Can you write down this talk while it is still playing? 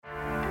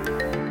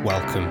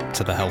Welcome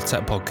to the Health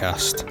Tech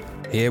Podcast.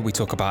 Here we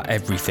talk about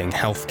everything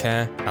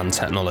healthcare and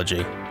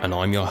technology, and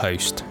I'm your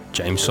host,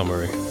 James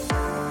Somaru.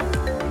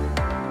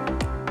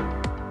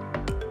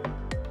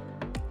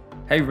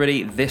 Hey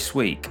everybody, this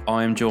week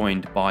I am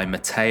joined by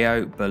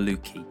Matteo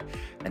Berlucchi,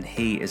 and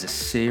he is a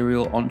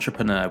serial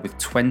entrepreneur with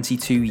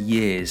 22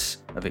 years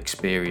of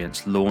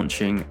experience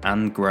launching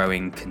and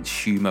growing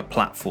consumer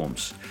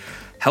platforms.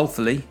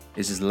 Healthily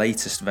is his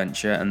latest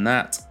venture, and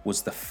that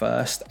was the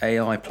first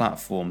AI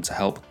platform to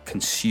help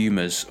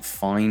consumers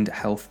find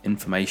health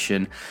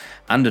information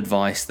and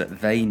advice that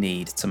they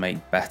need to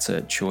make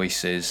better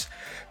choices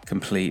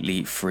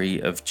completely free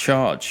of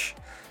charge.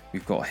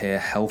 We've got here,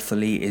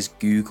 Healthily is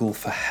Google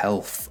for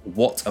health.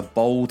 What a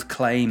bold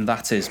claim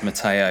that is,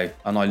 Matteo.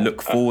 And I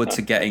look forward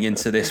to getting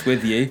into this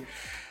with you.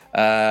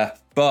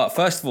 But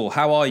first of all,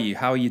 how are you?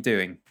 How are you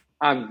doing?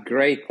 I'm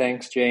great.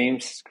 Thanks,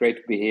 James. It's great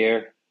to be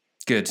here.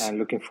 Good. I'm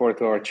looking forward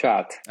to our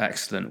chat.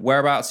 Excellent.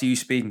 Whereabouts are you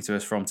speaking to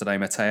us from today,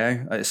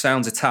 Matteo? It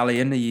sounds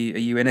Italian. Are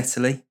you in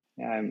Italy?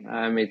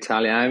 I'm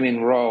Italian. I'm in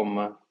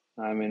Rome.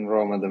 I'm in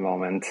Rome at the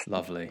moment.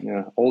 Lovely.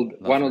 Yeah,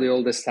 one of the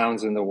oldest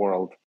towns in the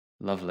world.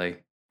 Lovely.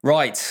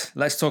 Right,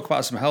 let's talk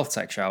about some health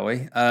tech, shall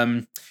we?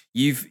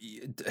 You've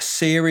a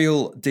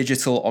serial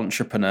digital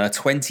entrepreneur,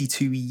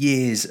 22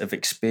 years of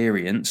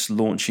experience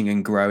launching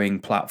and growing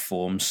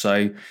platforms.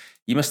 So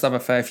you must have a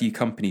fair few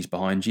companies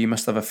behind you. You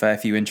must have a fair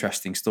few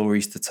interesting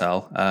stories to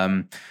tell.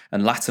 And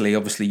latterly,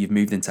 obviously, you've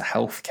moved into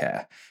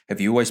healthcare.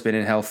 Have you always been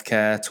in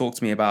healthcare? Talk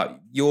to me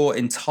about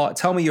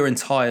tell me your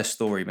entire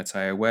story,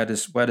 Matteo. Where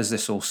does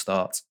this all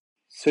start?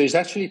 So it's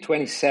actually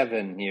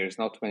 27 years,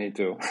 not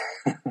 22.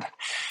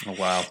 Oh,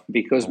 wow.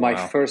 Because my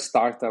first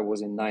startup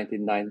was in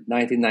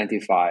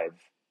 1995.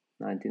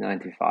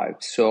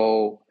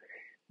 So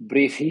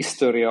brief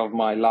history of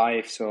my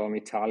life. So I'm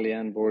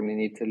Italian, born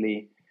in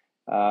Italy.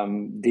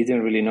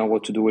 Didn't really know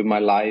what to do with my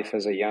life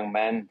as a young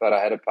man, but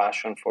I had a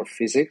passion for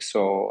physics.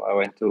 So I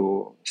went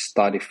to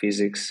study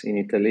physics in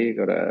Italy,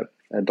 got a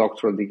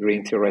doctoral degree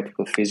in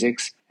theoretical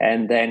physics,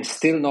 and then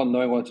still not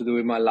knowing what to do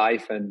with my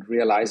life and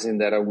realizing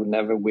that I would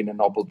never win a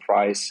Nobel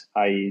Prize,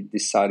 I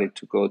decided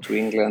to go to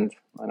England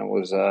when I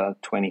was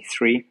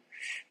 23.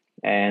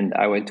 And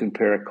I went to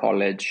Imperial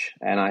College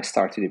and I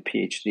started a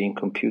PhD in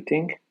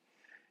computing.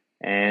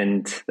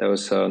 And that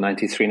was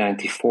 93,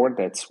 94.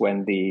 That's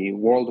when the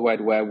World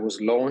Wide Web was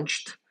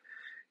launched.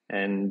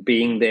 And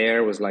being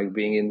there was like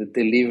being in the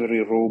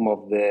delivery room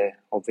of the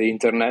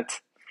internet.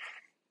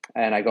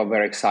 And I got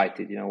very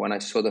excited. You know, when I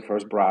saw the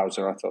first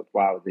browser, I thought,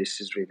 wow,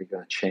 this is really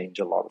going to change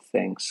a lot of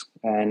things.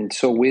 And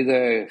so with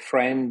a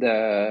friend,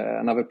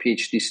 another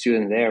PhD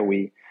student there,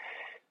 we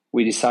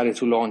decided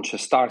to launch a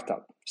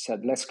startup.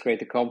 Said, let's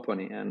create a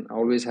company. And I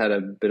always had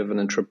a bit of an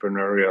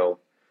entrepreneurial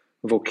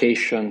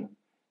vocation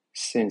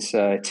since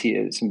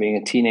being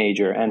a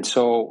teenager. And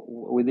so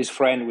with this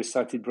friend, we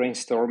started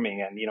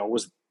brainstorming, and,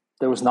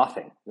 there was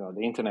nothing.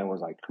 The internet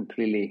was like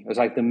it was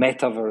like the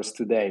metaverse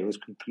today. It was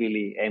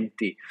completely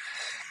empty.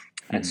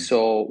 And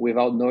so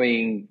without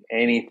knowing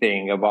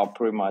anything about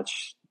pretty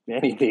much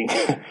anything,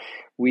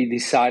 we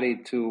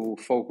decided to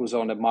focus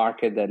on a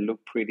market that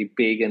looked pretty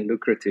big and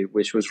lucrative,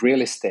 which was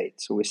real estate.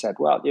 So we said,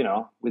 well,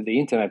 with the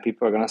internet,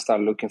 people are going to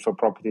start looking for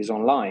properties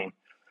online.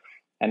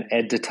 And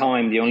at the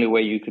time, the only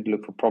way you could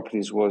look for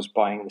properties was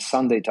buying the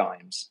Sunday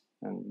Times.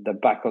 And the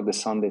back of the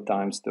Sunday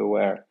Times, there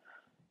were,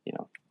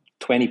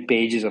 20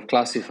 pages of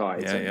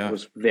classifieds. It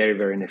was very,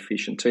 very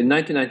inefficient. So in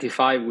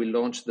 1995, we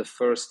launched the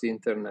first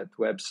internet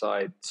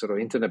website, sort of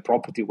internet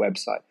property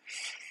website,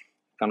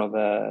 kind of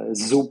a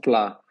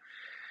Zoopla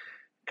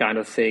kind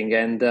of thing.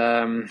 And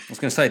I was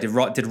going to say, did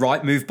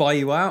Rightmove buy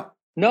you out?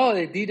 No,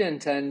 they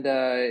didn't. And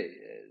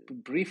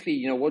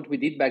briefly, what we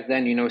did back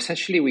then,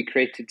 essentially we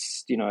created,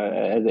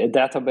 a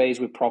database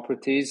with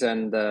properties,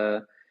 and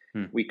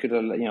we could,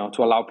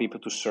 to allow people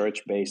to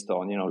search based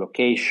on,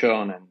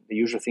 location and the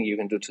usual thing you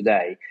can do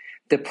today.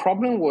 The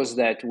problem was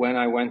that when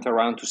I went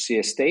around to see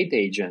estate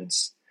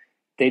agents,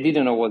 they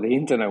didn't know what the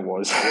internet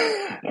was.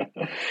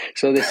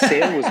 So the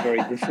sale was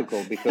very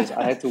difficult because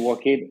I had to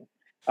walk in.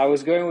 I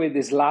was going with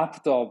this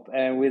laptop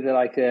and with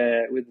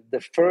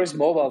the first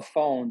mobile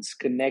phones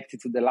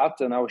connected to the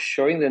laptop, and I was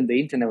showing them the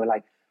internet. We're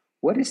like,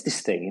 what is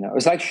this thing? It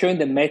was like showing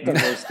the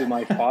metaverse to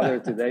my father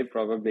today,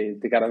 probably.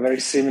 They got a very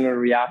similar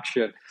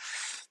reaction.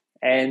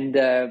 And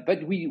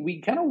but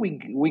we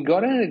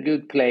got in a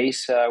good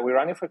place. We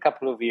ran it for a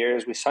couple of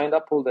years. We signed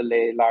up all the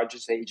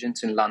largest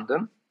agents in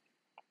London,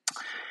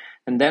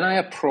 and then I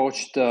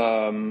approached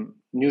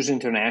News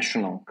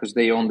International because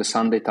they own the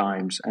Sunday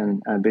Times,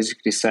 and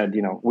basically said,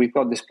 we've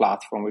got this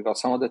platform, we've got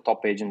some of the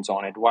top agents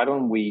on it. Why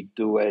don't we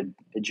do a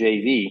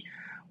JV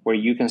where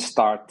you can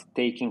start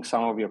taking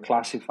some of your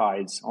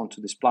classifieds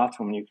onto this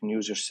platform, and you can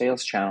use your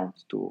sales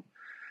channels to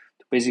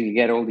basically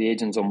get all the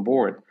agents on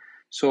board.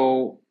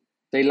 So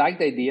they liked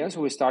the idea, so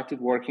we started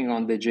working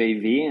on the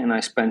JV, and I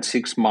spent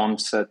 6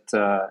 months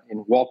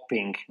in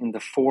Wapping, in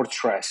the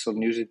fortress of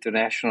News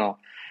International,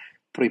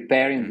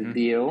 preparing the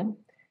deal.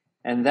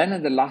 And then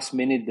at the last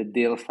minute, the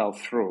deal fell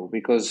through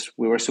because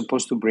we were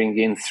supposed to bring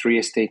in 3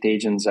 estate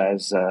agents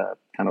as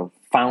kind of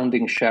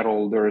founding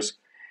shareholders,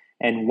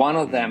 and one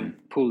of them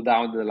pulled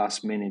out at the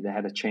last minute. They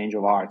had a change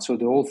of heart, so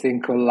the whole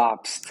thing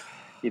collapsed.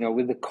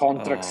 With the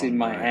contracts in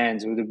my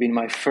hands, it would have been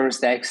my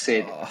first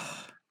exit.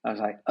 I was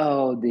like,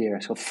 oh dear.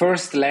 So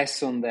first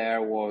lesson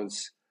there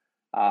was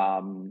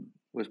a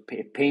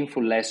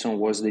painful lesson,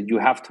 was that you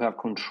have to have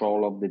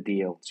control of the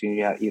deal. So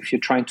if you're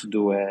trying to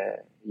do a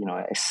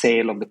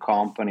sale of the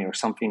company or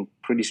something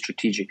pretty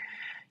strategic,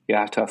 you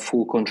have to have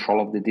full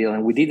control of the deal.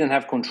 And we didn't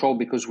have control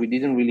because we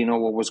didn't really know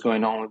what was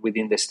going on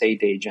within the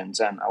estate agents.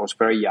 And I was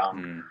very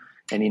young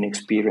and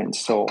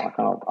inexperienced. So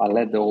I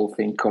let the whole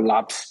thing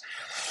collapse.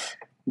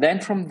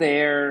 Then from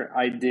there,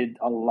 I did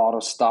a lot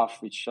of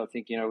stuff, which I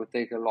think, would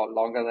take a lot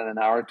longer than an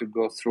hour to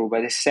go through.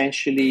 But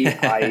essentially,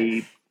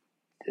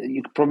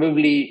 you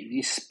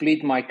probably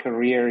split my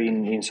career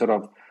in sort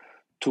of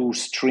two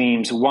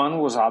streams. One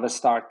was other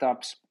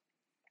startups,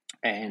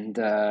 and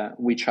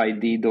which I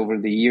did over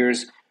the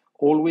years,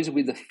 always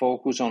with the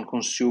focus on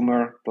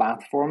consumer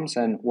platforms.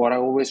 And what I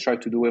always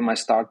tried to do in my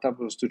startup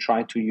was to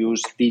try to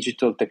use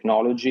digital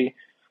technology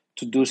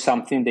to do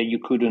something that you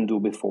couldn't do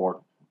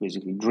before.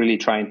 Basically, really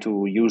trying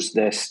to use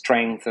the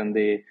strength and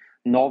the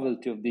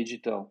novelty of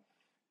digital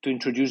to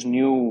introduce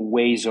new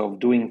ways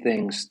of doing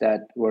things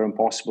that were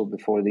impossible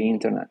before the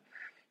internet.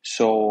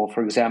 So,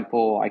 for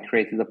example, I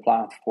created a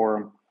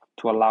platform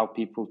to allow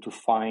people to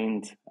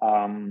find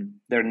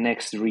their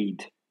next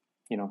read.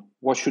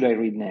 What should I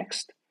read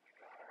next?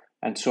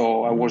 And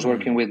so I was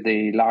working with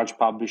the large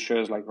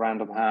publishers like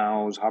Random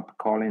House,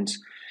 HarperCollins,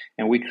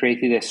 and we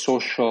created a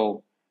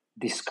social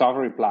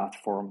discovery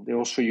platform. They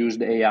also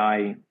used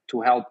AI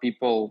to help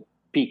people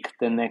pick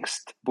the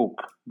next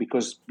book,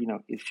 because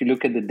if you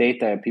look at the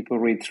data, people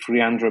read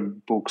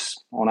 300 books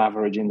on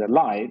average in their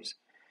lives,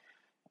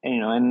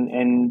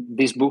 and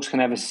these books can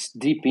have a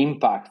deep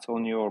impact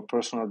on your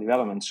personal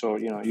development. So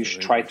you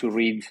should try to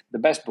read the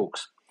best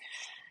books.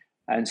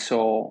 And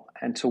so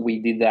we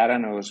did that,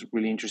 and it was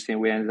really interesting.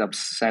 We ended up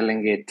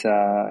selling it,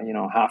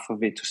 half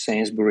of it to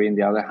Sainsbury and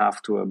the other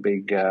half to a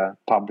big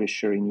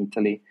publisher in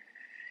Italy.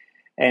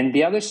 And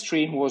the other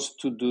stream was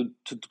to do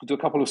a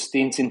couple of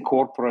stints in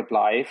corporate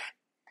life.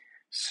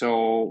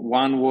 So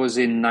one was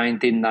in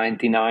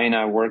 1999.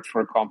 I worked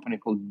for a company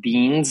called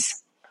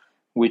Beans,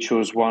 which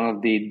was one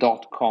of the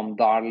dot-com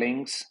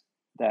darlings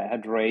that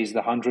had raised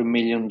 $100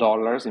 million.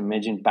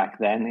 Imagine back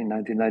then, in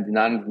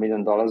 1999, $1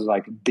 million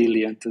like a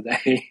billion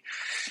today.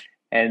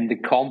 And the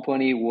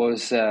company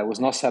was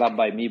not set up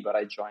by me, but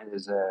I joined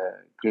as a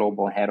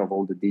global head of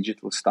all the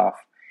digital stuff.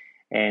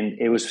 And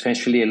it was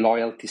essentially a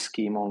loyalty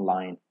scheme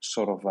online,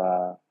 sort of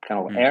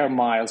kind of air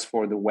miles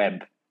for the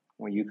web,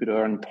 where you could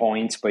earn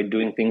points by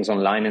doing things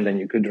online, and then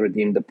you could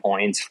redeem the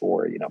points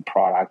for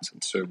products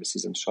and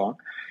services and so on.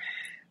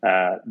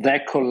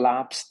 That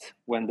collapsed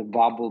when the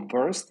bubble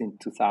burst in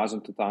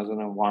 2000,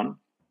 2001.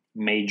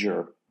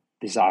 Major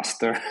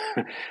disaster.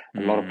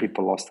 A lot of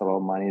people lost a lot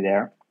of money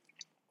there.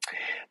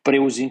 But it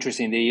was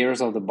interesting. The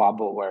years of the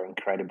bubble were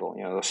incredible.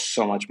 There was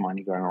so much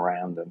money going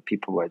around, and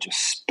people were just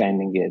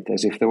spending it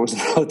as if there was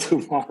no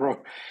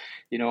tomorrow.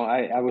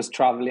 I was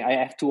traveling. I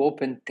have to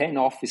open 10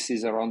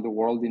 offices around the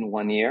world in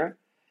 1 year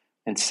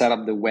and set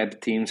up the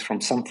web teams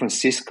from San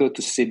Francisco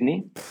to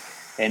Sydney.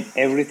 And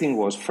everything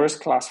was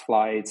first-class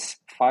flights,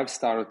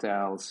 5-star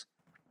hotels,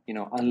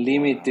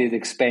 unlimited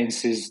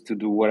expenses to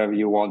do whatever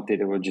you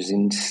wanted. It was just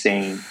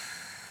insane.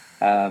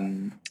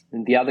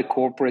 And the other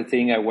corporate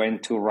thing, I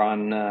went to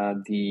run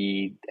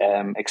the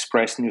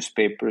Express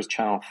newspapers,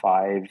 Channel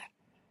 5,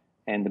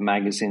 and the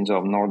magazines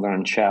of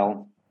Northern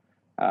Shell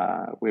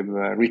with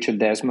Richard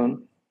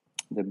Desmond,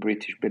 the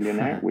British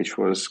billionaire, which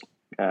was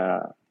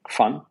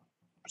fun.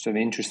 So an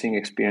interesting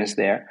experience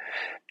there.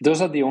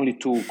 Those are the only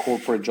two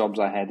corporate jobs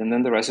I had. And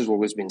then the rest has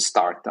always been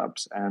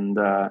startups. And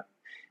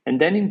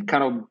then in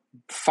kind of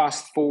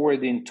fast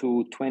forward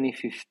into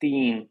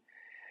 2015,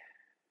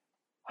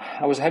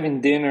 I was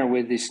having dinner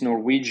with this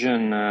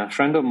Norwegian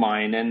friend of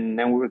mine, and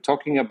we were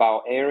talking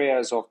about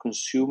areas of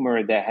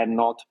consumer that had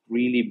not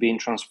really been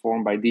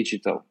transformed by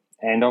digital.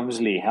 And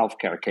obviously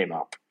healthcare came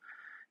up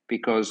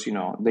because,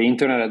 the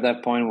internet at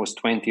that point was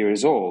 20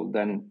 years old,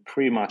 and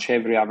pretty much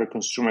every other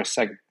consumer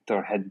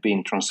sector had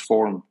been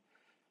transformed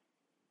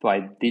by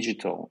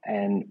digital,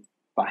 and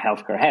by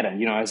healthcare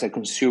hadn't. As a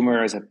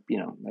consumer, as a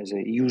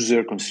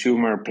user,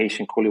 consumer,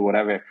 patient, call it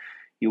whatever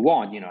you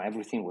want,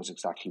 everything was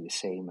exactly the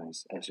same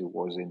as it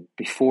was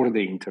before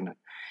the internet.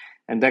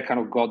 And that kind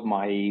of got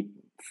my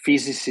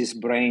physicist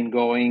brain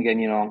going,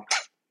 and,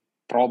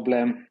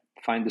 problem,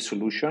 find the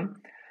solution.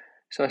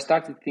 So I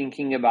started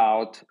thinking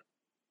about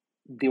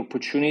the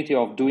opportunity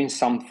of doing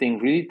something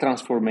really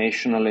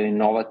transformational and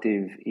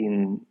innovative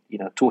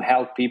to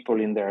help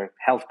people in their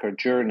healthcare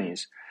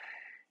journeys.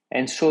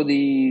 And so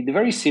the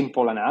very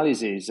simple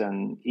analysis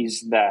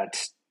is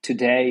that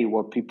today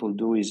what people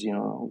do is,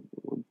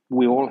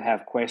 we all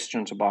have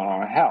questions about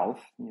our health,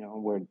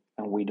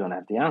 and we don't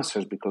have the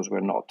answers because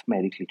we're not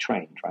medically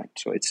trained, right?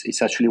 So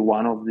it's actually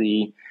one of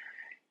the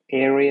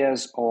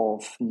areas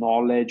of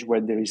knowledge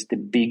where there is the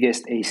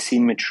biggest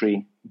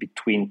asymmetry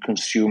between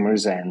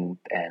consumers and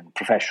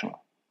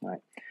professional, right?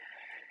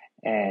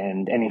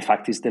 And in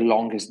fact, it's the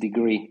longest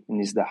degree and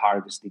is the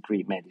hardest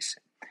degree,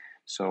 medicine.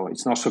 So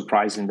it's not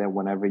surprising that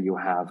whenever you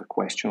have a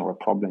question or a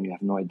problem, you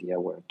have no idea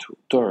where to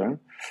turn.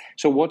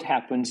 So what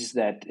happens is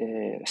that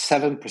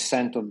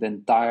 7% of the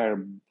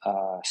entire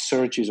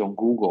searches on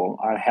Google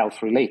are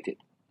health related.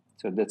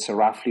 So that's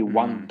roughly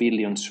 1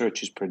 billion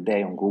searches per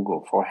day on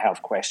Google for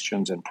health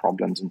questions and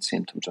problems and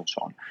symptoms and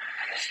so on.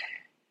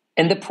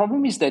 And the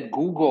problem is that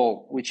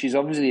Google, which is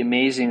obviously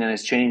amazing and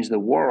has changed the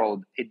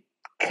world, it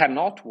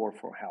cannot work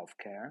for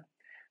healthcare,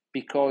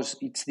 because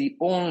it's the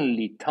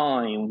only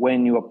time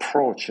when you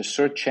approach a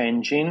search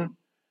engine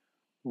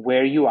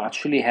where you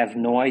actually have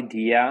no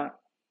idea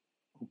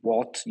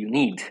what you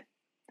need.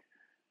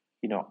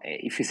 You know,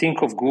 if you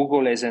think of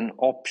Google as an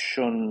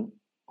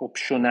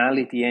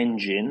optionality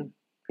engine,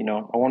 you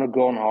know, I want to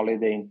go on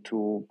holiday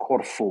to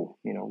Corfu,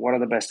 you know, what are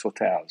the best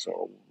hotels?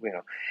 Or, you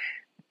know,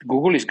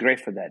 Google is great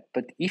for that.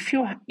 But if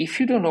you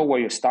don't know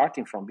where you're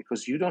starting from,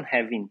 because you don't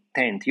have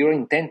intent, your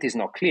intent is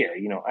not clear.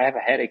 You know, I have a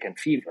headache and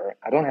fever.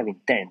 I don't have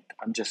intent.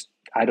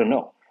 I don't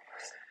know.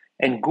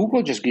 And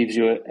Google just gives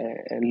you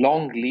a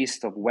long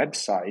list of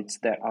websites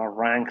that are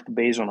ranked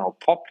based on how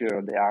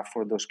popular they are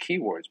for those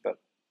keywords. But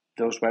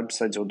those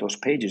websites or those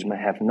pages may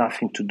have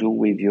nothing to do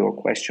with your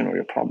question or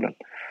your problem.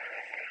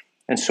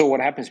 And so what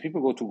happens,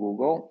 people go to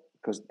Google,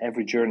 because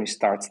every journey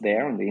starts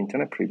there on the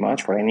internet pretty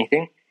much for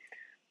anything.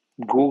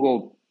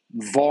 Google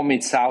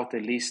vomits out a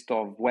list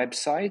of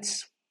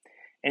websites,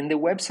 and the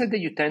website that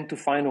you tend to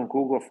find on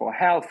Google for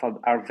health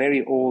are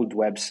very old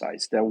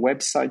websites. They're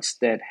websites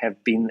that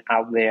have been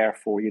out there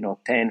for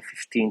 10,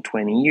 15,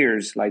 20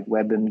 years, like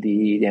WebMD,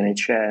 the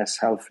NHS,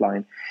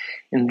 Healthline,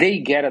 and they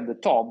get at the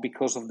top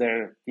because of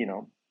their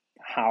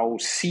how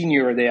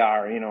senior they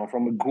are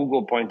from a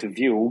Google point of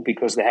view,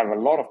 because they have a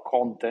lot of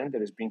content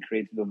that has been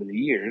created over the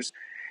years.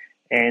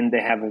 And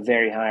they have a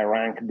very high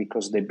rank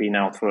because they've been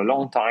out for a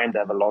long time. They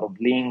have a lot of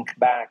link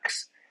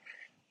backs.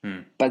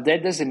 But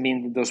that doesn't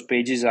mean that those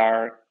pages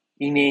are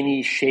in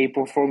any shape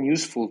or form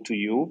useful to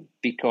you,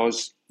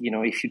 because,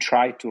 if you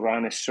try to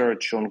run a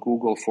search on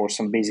Google for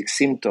some basic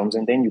symptoms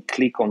and then you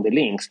click on the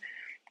links,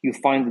 you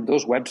find that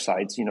those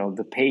websites,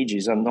 the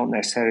pages are not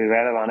necessarily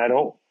relevant at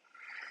all.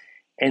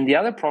 And the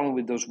other problem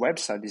with those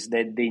websites is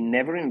that they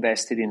never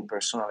invested in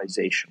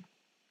personalization.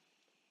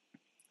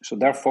 So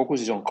their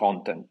focus is on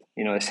content,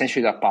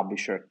 essentially the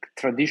publisher,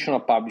 traditional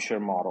publisher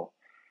model.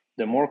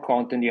 The more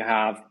content you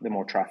have, the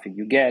more traffic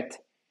you get,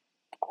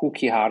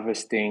 cookie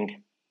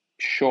harvesting,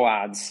 show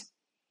ads,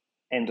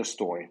 end of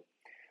story.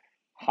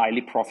 Highly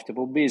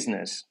profitable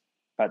business,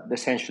 but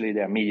essentially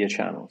they're media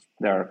channels.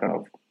 They're kind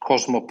of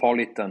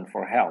cosmopolitan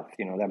for health,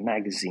 they're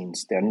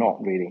magazines, they're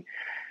not really.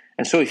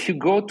 And so if you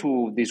go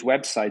to these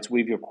websites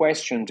with your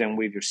questions and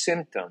with your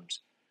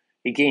symptoms,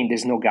 again,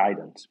 there's no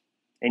guidance.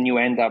 And you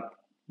end up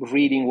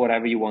reading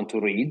whatever you want to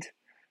read,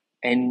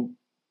 and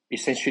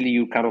essentially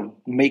you kind of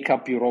make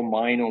up your own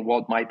mind on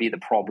what might be the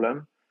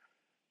problem.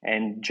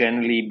 And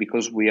generally,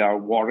 because we are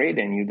worried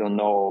and you don't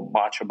know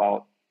much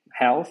about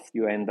health,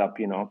 you end up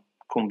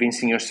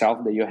convincing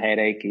yourself that your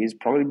headache is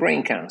probably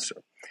brain cancer.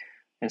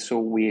 And so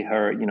we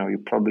heard,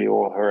 you probably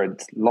all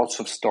heard lots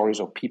of stories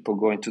of people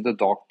going to the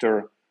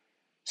doctor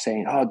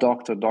saying, "Oh,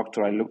 doctor,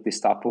 I looked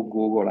this up on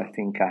Google. I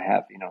think I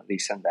have,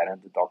 this and that."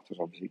 And the doctors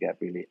obviously get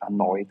really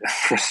annoyed and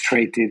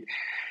frustrated,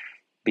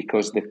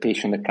 because the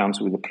patient that comes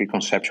with a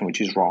preconception,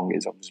 which is wrong,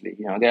 is obviously,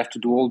 they have to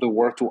do all the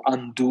work to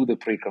undo the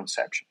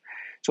preconception.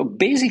 So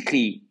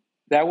basically,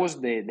 that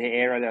was the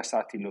area that I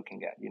started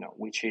looking at,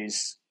 which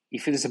is,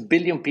 if there's 1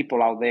 billion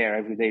people out there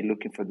every day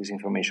looking for this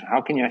information,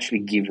 how can you actually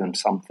give them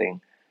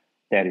something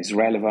that is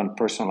relevant,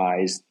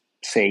 personalized,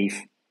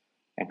 safe,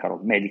 and kind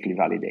of medically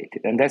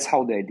validated? And that's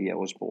how the idea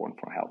was born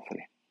for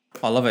Healthily.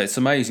 I love it. It's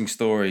an amazing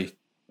story,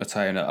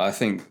 Matteo. I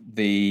think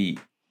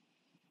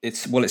it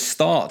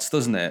starts,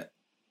 doesn't it,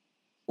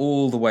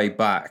 all the way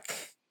back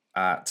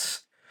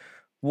at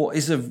what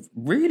is a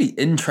really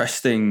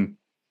interesting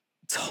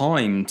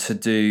time to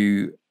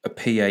do a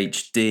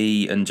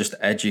PhD and just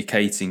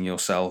educating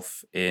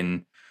yourself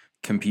in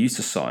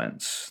computer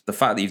science. The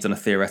fact that you've done a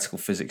theoretical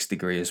physics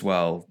degree as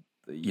well,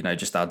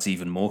 just adds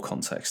even more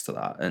context to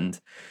that. And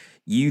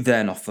you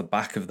then, off the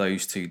back of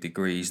those two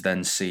degrees,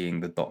 then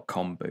seeing the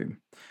dot-com boom,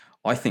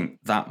 I think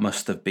that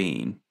must have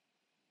been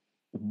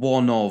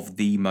one of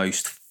the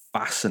most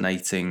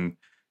fascinating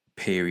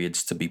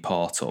periods to be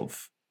part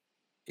of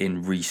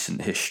in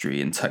recent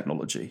history in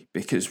technology,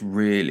 because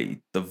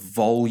really the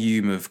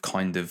volume of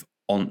kind of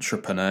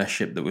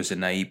entrepreneurship that was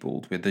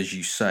enabled with, as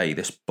you say,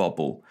 this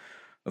bubble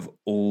of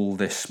all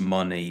this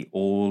money,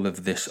 all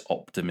of this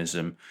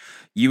optimism.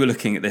 You were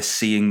looking at this,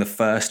 seeing the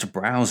first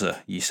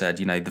browser, you said,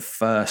 the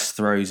first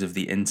throes of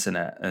the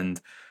internet.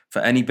 And for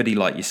anybody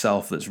like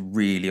yourself that's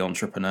really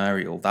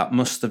entrepreneurial, that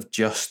must have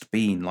just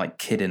been like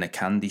kid in a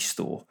candy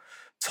store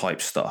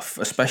type stuff,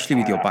 especially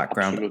with your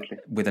background. Absolutely.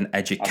 With an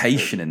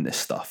education in this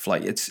stuff.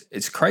 Like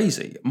it's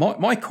crazy.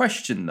 My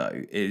question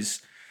though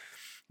is,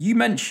 you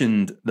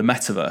mentioned the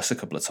metaverse a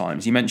couple of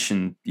times. You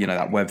mentioned,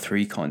 that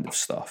Web3 kind of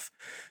stuff.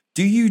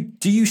 Do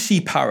you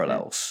see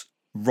parallels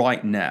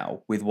right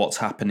now with what's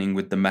happening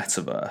with the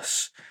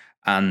metaverse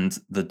and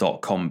the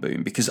 .com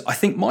boom? Because I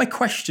think my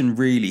question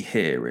really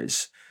here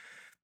is,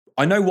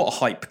 I know what a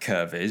hype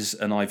curve is,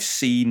 and I've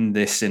seen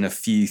this in a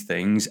few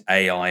things,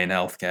 AI in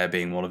healthcare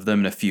being one of them,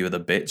 and a few other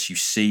bits. You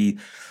see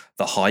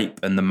the hype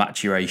and the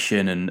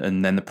maturation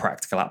and then the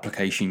practical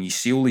application. You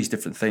see all these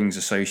different things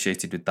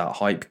associated with that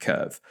hype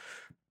curve.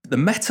 The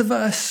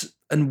metaverse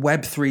and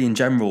Web3 in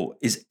general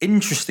is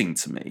interesting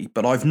to me,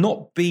 but I've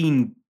not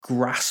been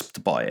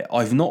grasped by it.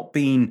 I've not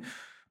been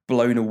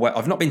blown away.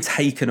 I've not been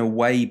taken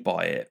away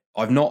by it.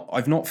 I've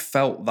not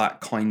felt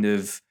that kind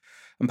of,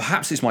 and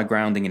perhaps it's my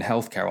grounding in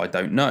healthcare, I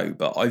don't know,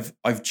 but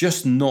I've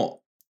just not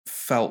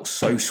felt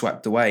so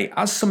swept away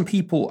as some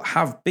people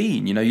have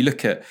been. You know, you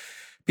look at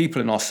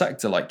people in our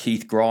sector like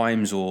Keith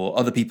Grimes or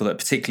other people that are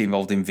particularly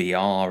involved in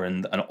VR,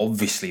 and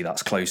obviously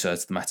that's closer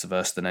to the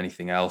metaverse than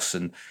anything else,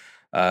 and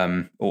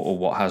or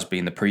what has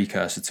been the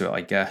precursor to it,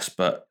 I guess.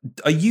 But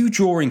are you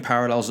drawing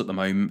parallels at the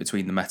moment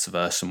between the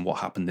metaverse and what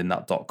happened in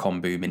that .com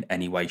boom in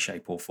any way,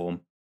 shape, or form?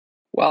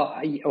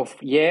 Well,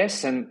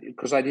 yes, and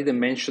because I didn't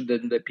mention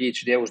that the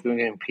PhD I was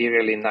doing at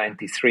Imperial in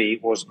 '93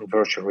 was in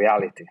virtual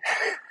reality.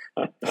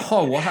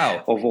 Oh,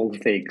 wow. Of all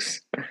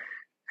things.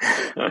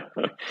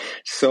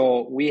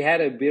 So we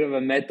had a bit of a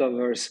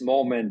metaverse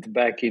moment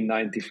back in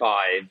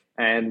 95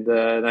 and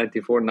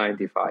 94,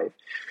 95.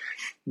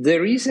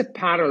 There is a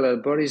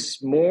parallel, but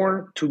it's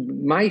more to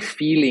my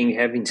feeling,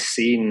 having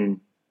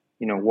seen,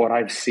 what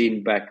I've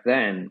seen back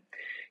then,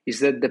 is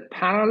that the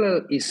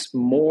parallel is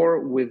more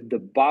with the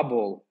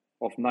bubble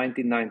of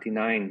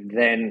 1999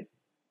 than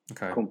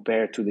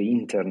compared to the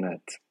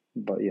internet.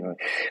 But,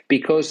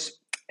 because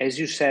as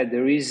you said,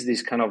 there is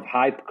this kind of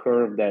hype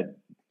curve that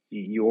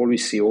you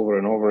always see over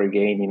and over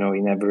again,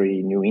 in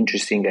every new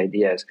interesting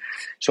ideas.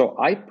 So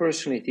I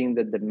personally think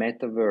that the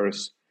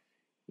metaverse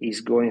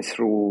is going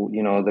through,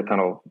 the kind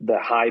of the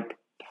hype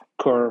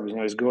curve,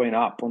 is going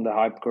up on the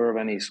hype curve,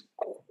 and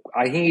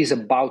I think he's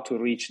about to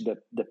reach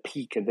the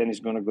peak, and then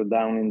he's going to go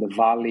down in the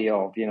valley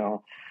of,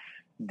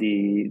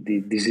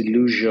 the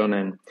disillusion.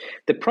 And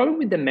the problem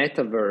with the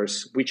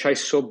metaverse, which I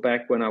saw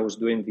back when I was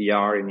doing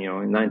VR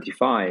in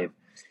 95,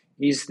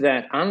 is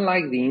that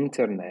unlike the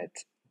internet,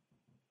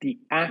 the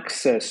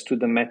access to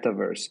the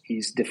metaverse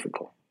is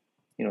difficult.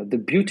 The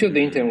beauty of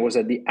the internet was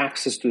that the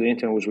access to the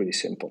internet was really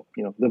simple.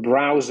 The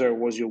browser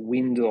was your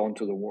window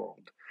onto the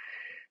world.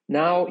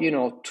 Now,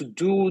 to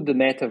do the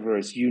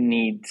metaverse, you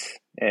need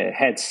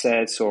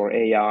headsets or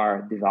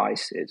AR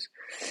devices.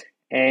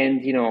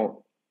 And,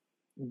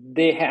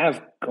 they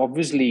have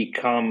obviously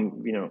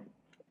come,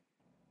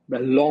 a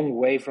long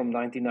way from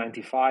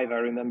 1995. I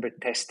remember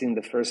testing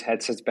the first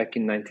headsets back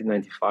in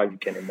 1995. You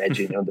can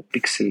imagine, the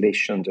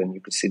pixelations, and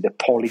you could see the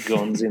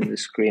polygons in the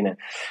screen. And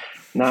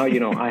now,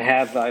 I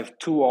have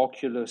two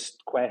Oculus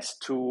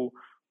Quest 2,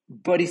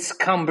 but it's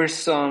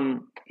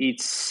cumbersome.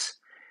 It's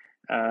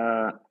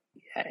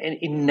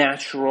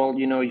unnatural.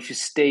 If you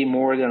stay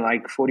more than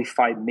like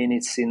 45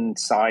 minutes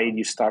inside,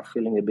 you start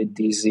feeling a bit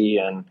dizzy.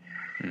 And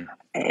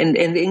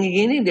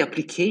again, the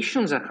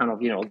applications are kind of,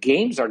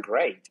 games are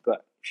great,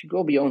 but if you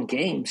go beyond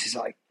games, it's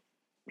like,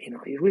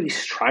 you really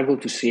struggle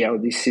to see how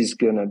this is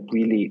going to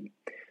really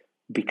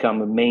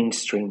become a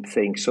mainstream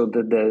thing. So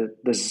the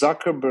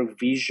Zuckerberg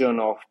vision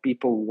of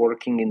people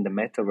working in the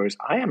metaverse,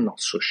 I am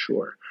not so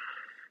sure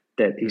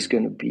that is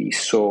going to be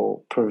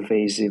so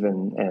pervasive.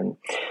 And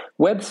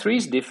Web3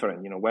 is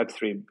different.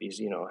 Web3 is,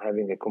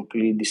 having a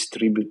completely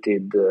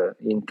distributed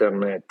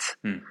internet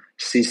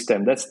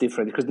system. That's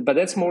different but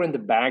that's more in the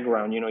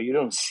background. You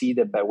don't see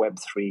the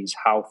Web3 is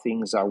how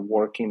things are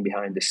working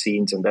behind the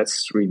scenes, and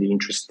that's really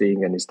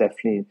interesting, and it's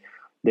definitely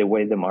the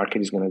way the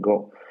market is going to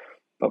go.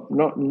 But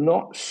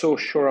not so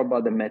sure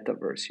about the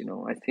metaverse.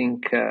 I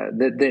think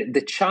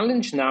the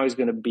challenge now is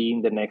going to be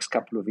in the next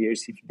couple of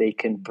years if they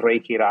can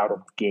break it out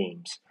of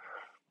games,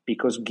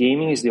 because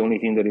gaming is the only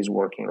thing that is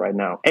working right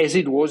now, as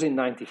it was in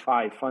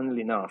 95.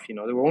 Funnily enough,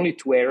 there were only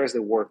two areas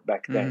that worked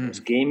back then. It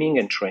was gaming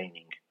and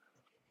training.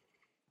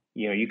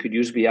 You could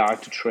use VR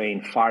to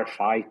train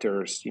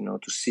firefighters,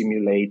 to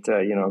simulate,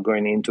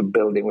 going into a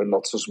building with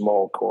lots of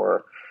smoke,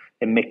 or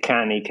a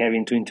mechanic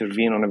having to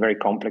intervene on a very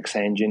complex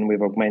engine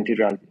with augmented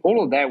reality.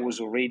 All of that was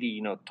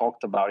already,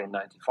 talked about in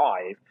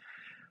 95.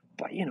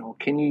 But,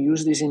 can you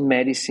use this in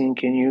medicine?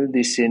 Can you use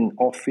this in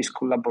office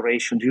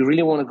collaboration? Do you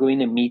really want to go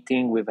in a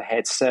meeting with a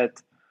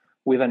headset,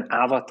 with an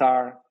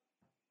avatar?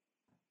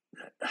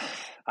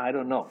 I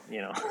don't know,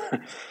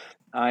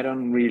 I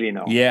don't really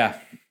know. Yeah.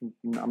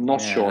 I'm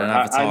not sure.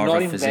 I'm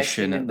not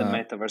investing in the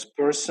metaverse.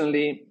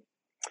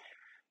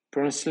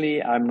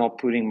 Personally, I'm not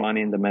putting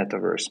money in the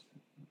metaverse.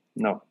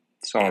 No,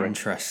 sorry.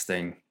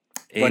 Interesting.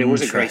 But it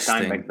was a great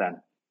time back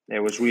then. It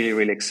was really,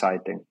 really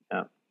exciting.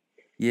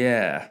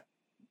 Yeah.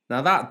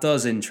 Now that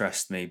does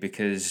interest me,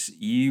 because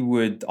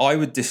I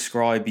would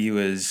describe you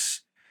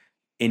as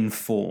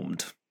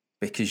informed,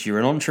 because you're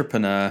an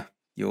entrepreneur,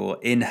 you're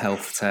in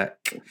health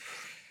tech,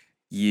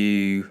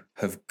 you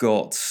have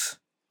got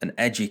an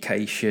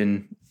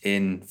education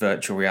in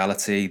virtual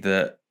reality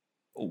that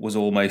was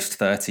almost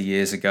 30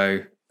 years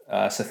ago.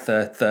 So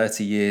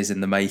 30 years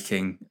in the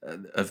making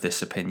of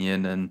this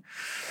opinion. And,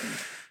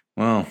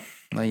 well,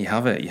 there you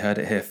have it. You heard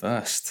it here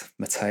first.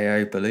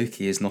 Matteo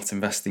Berlucchi is not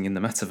investing in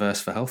the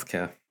metaverse for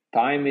healthcare.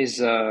 Time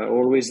is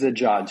always the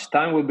judge.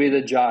 Time will be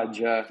the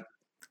judge.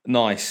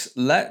 Nice.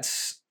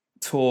 Let's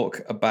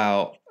talk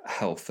about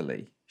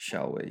Healthily,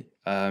 shall we?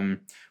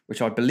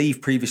 Which I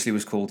believe previously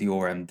was called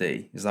Your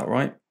MD. Is that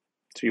right?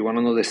 So you want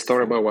to know the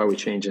story about why we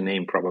changed the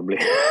name, probably?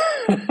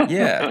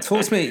 Yeah,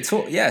 talk to me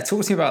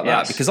about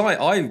that, because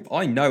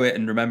I know it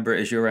and remember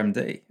it as Your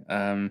MD.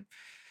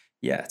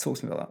 Talk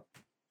to me about that.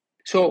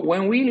 So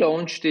when we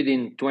launched it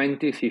in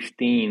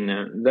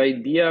 2015, the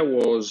idea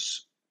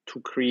was to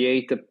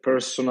create a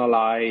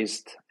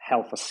personalized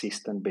health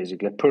assistant,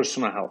 basically a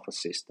personal health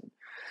assistant.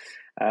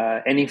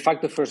 And in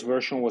fact, the first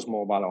version was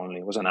mobile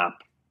only, it was an app.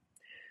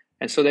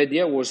 And so the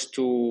idea was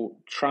to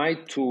try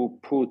to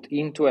put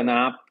into an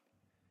app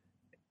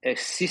a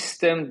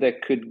system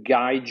that could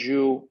guide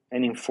you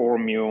and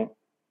inform you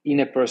in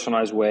a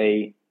personalized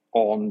way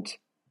on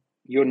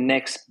your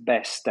next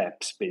best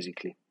steps,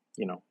 basically.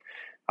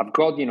 I've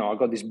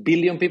got this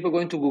billion people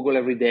going to Google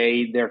every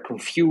day. They're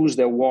confused,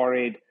 they're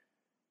worried.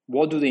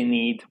 What do they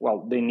need?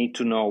 Well, they need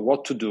to know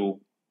what to do,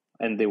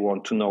 and they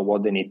want to know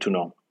what they need to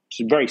know.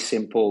 It's very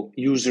simple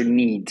user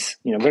needs,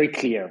 very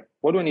clear.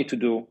 What do I need to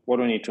do? What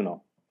do I need to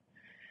know?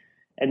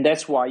 And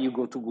that's why you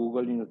go to Google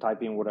and you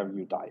type in whatever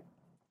you type.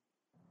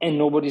 And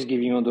nobody's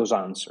giving you those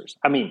answers.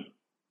 I mean,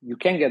 you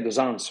can get those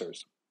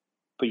answers,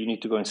 but you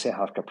need to go and see a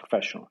healthcare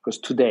professional, because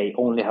today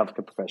only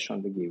healthcare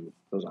professionals give you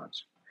those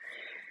answers.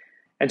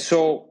 And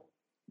so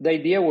the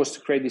idea was to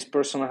create this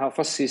personal health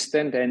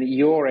assistant, and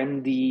Your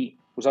MD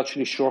was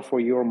actually short for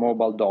Your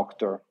Mobile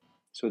Doctor.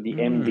 So the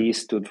MD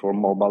stood for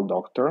mobile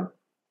doctor,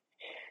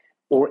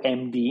 or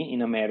MD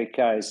in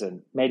America is a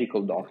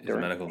medical doctor.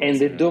 And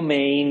the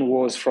domain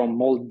was from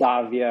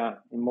Moldavia.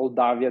 In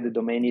Moldavia, the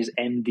domain is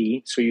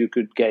MD, so you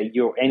could get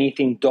your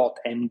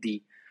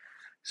anything.md.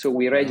 So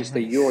we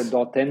registered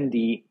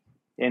your.md,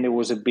 and it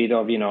was a bit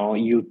of,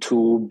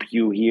 YouTube,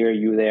 you here,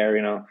 you there,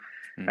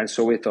 And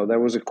so we thought that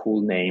was a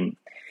cool name.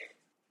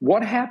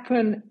 What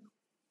happened?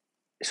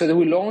 So that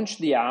we launched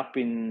the app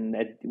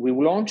we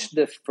launched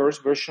the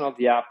first version of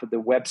the app at the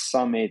Web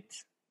Summit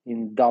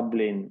in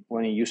Dublin,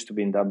 when it used to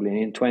be in Dublin,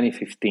 in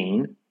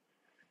 2015,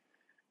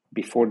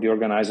 before the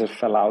organizer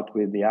fell out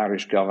with the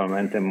Irish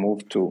government and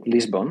moved to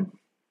Lisbon.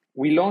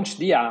 We launched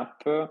the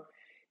app,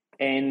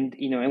 and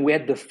we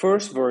had the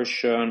first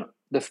version,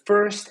 the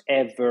first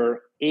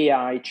ever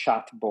AI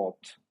chatbot.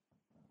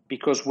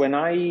 Because when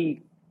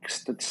I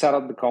set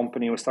up the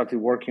company, we started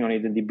working on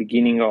it at the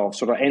beginning of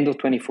end of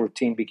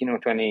 2014, beginning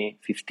of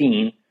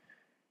 2015.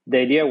 The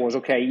idea was,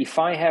 okay, if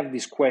I have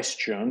these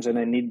questions and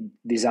I need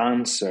these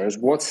answers,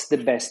 what's the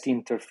best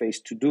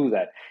interface to do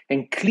that?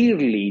 And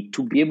clearly,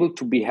 to be able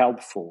to be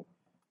helpful,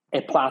 a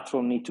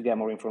platform needs to get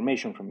more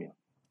information from you.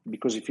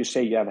 Because if you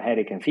say you have a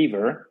headache and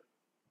fever,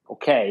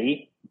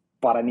 okay,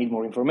 but I need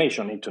more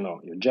information. I need to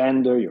know your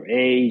gender, your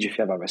age, if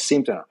you have a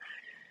symptom.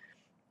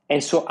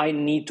 And so I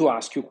need to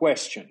ask you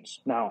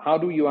questions. Now, how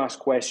do you ask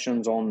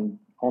questions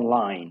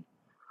online?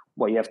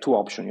 Well, you have two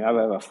options. You have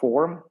a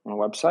form on a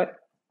website,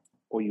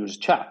 or use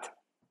chat.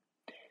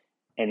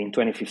 And in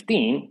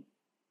 2015,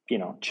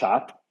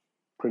 chat,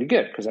 pretty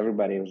good, because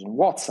everybody was on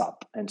WhatsApp.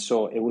 And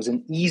so it was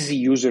an easy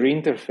user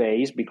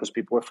interface because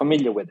people were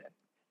familiar with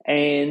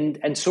it.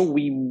 And so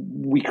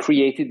we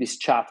created this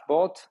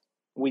chatbot.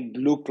 It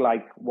looked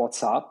like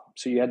WhatsApp.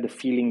 So you had the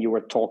feeling you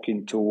were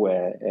talking to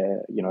a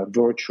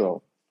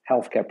virtual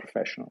healthcare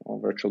professional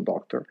or virtual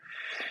doctor.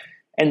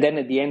 And then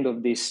at the end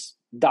of this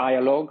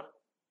dialogue,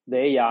 the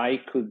AI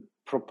could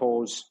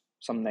propose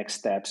some next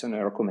steps and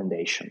a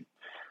recommendation.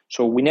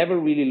 So we never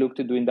really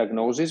looked at doing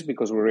diagnosis,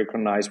 because we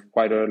recognized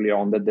quite early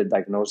on that the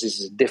diagnosis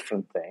is a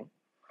different thing.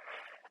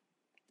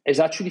 It's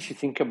actually, if you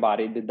think about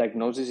it, the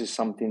diagnosis is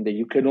something that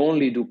you can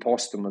only do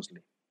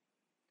posthumously.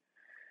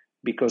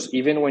 Because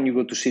even when you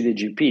go to see the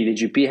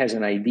GP has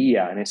an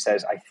idea and it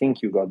says, I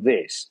think you got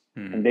this.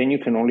 And then you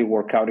can only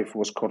work out if it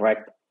was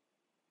correct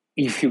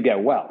if you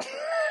get well.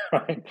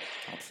 Right?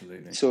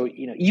 Absolutely. So,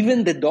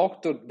 even the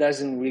doctor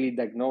doesn't really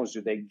diagnose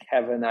you. They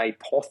have an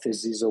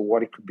hypothesis of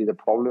what it could be the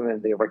problem,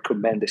 and they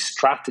recommend a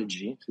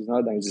strategy. So it's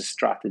not that it's a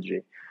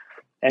strategy.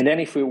 And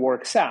then if it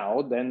works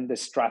out, then the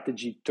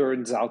strategy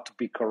turns out to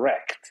be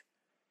correct.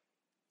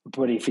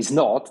 But if it's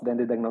not, then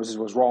the diagnosis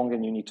was wrong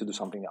and you need to do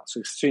something else.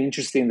 So it's so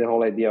interesting, the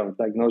whole idea of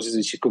diagnosis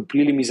is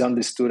completely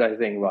misunderstood, I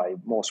think, by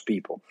most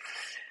people.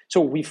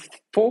 So we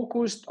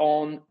focused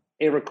on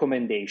a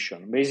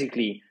recommendation.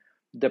 Basically,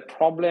 the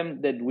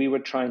problem that we were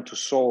trying to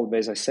solve,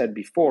 as I said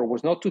before,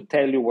 was not to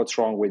tell you what's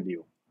wrong with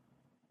you,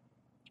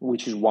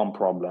 which is one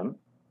problem,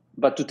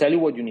 but to tell you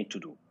what you need to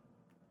do,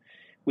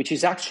 which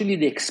is actually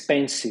the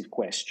expensive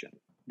question,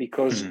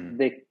 because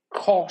the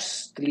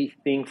costly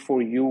thing for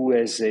you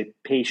as a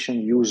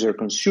patient, user,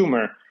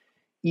 consumer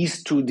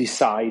is to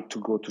decide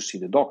to go to see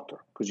the doctor,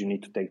 because you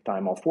need to take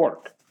time off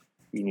work.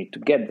 You need to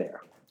get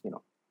there.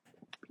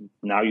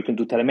 Now you can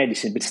do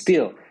telemedicine, but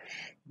still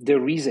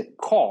there is a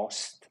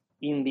cost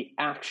in the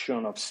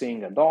action of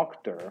seeing a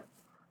doctor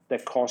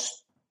that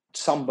costs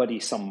somebody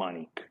some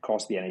money. Could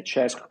cost the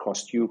NHS, could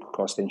cost you, could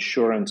cost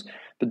insurance.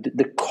 But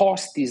the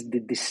cost is the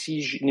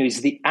decision,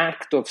 is the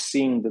act of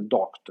seeing the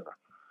doctor.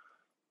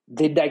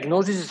 The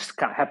diagnosis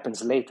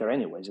happens later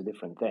anyway, it's a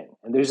different thing.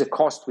 And there is a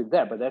cost with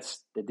that, but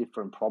that's the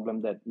different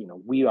problem that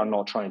we are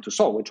not trying to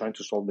solve. We're trying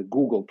to solve the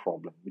Google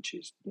problem, which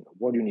is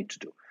what do you need to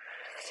do?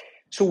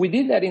 So we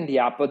did that in the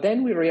app, but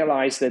then we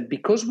realized that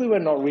because we were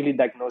not really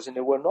diagnosing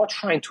it, we're not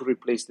trying to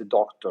replace the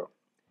doctor,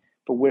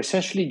 but we're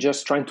essentially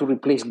just trying to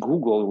replace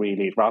Google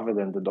really rather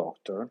than the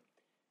doctor.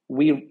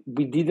 We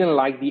didn't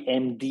like the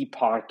MD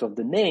part of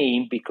the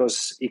name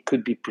because it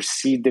could be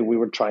perceived that we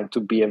were trying to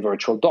be a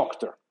virtual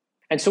doctor.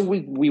 And so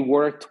we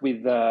worked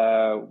with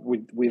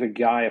a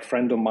guy, a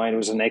friend of mine, who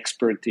was an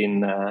expert in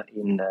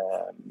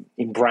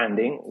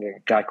branding, a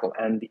guy called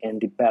Andy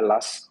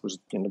Bellas, who's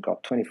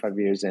got 25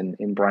 years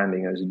in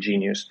branding as a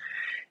genius,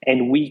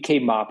 and we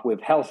came up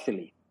with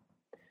Healthily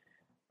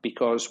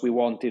because we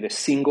wanted a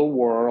single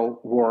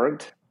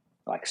word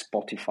like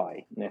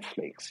Spotify,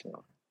 Netflix,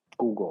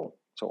 Google.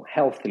 So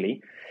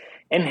Healthily,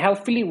 and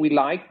Healthily we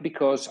liked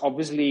because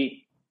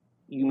obviously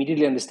you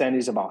immediately understand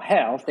it's about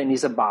health and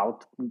it's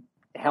about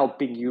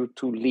helping you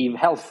to live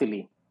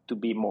healthily, to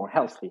be more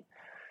healthy.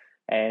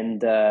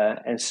 And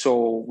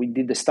so we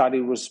did the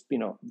study. Was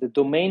the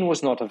domain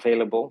was not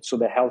available, so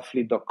the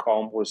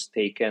healthily.com was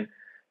taken,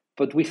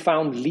 but we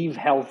found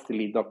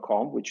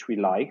livehealthily.com, which we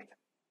liked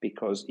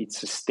because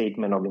it's a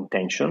statement of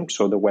intention.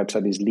 So the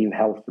website is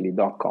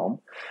livehealthily.com,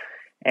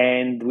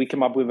 and we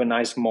came up with a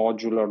nice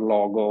modular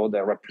logo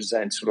that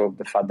represents sort of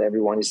the fact that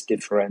everyone is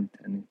different,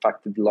 and in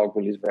fact the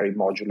logo is very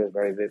modular,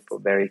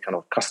 very kind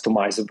of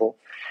customizable.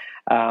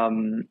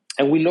 And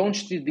we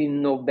launched it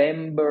in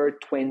November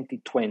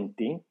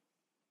 2020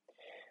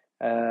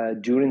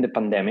 during the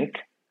pandemic,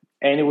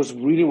 and it was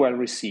really well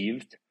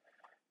received,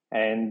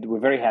 and we're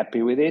very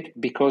happy with it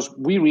because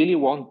we really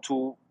want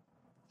to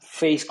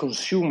face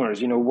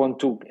consumers, want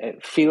to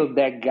fill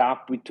that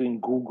gap between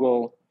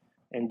Google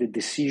and the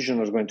decision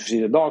was going to see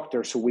the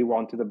doctor. So we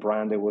wanted a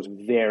brand that was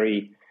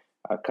very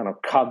kind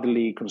of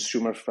cuddly,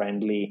 consumer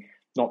friendly,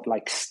 not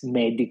like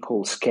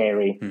medical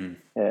scary.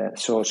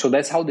 So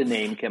that's how the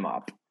name came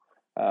up.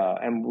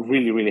 I'm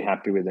really, really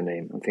happy with the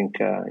name. I think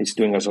it's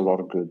doing us a lot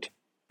of good.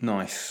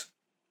 Nice.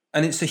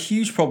 And it's a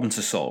huge problem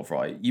to solve,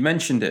 right? You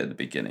mentioned it at the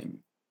beginning.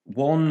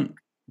 1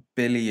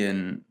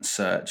 billion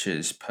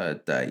searches per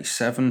day,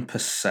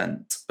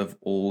 7% of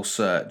all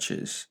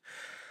searches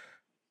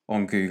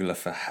on Google are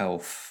for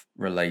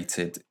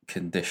health-related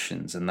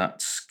conditions, and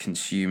that's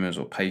consumers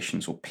or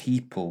patients or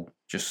people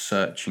just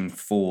searching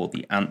for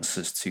the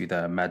answers to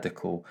their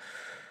medical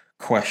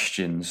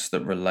questions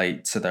that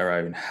relate to their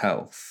own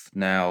health.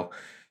 Now,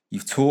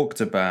 you've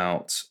talked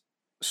about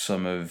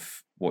some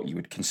of what you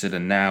would consider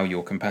now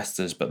your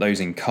competitors, but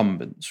those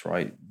incumbents,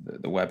 right?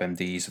 The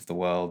WebMDs of the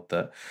world,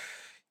 that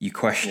you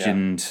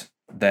questioned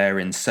their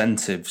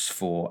incentives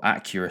for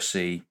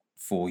accuracy,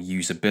 for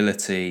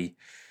usability.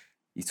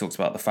 You talked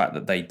about the fact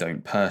that they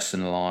don't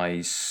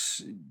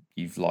personalize.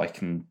 You've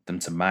likened them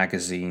to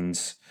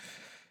magazines.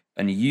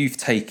 And you've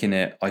taken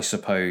it, I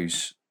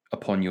suppose,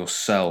 upon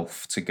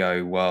yourself to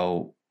go,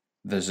 well,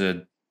 there's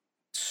a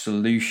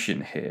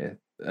solution here.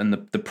 And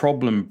the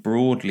problem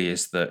broadly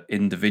is that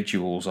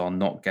individuals are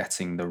not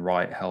getting the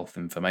right health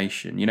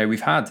information.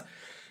 We've had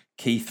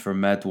Keith from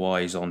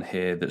MedWise on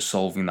here that's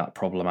solving that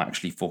problem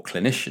actually for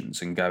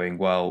clinicians and going,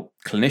 well,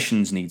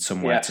 clinicians need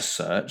somewhere to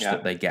search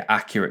that they get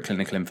accurate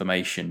clinical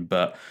information.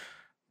 But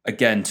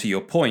again, to your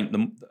point,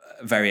 the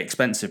very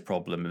expensive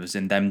problem is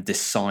in them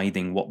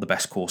deciding what the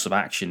best course of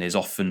action is,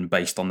 often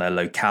based on their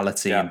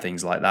locality and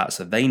things like that.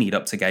 So they need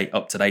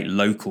up-to-date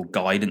local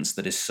guidance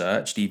that is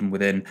searched, even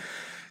within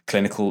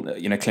clinical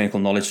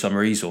knowledge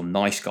summaries or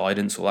NICE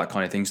guidance or that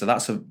kind of thing. So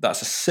that's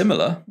a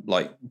similar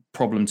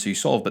problem to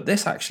solve. But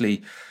this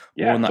actually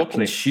more on that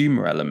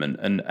consumer element,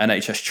 and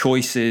NHS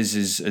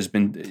Choices has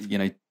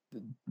been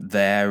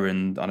there,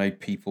 and I know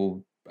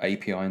people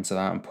API into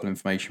that and pull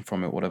information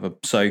from it, whatever.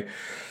 So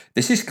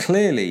this is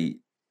clearly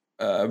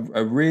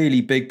a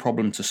really big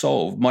problem to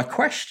solve. My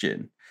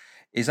question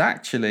is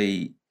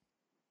actually,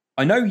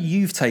 I know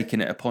you've taken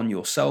it upon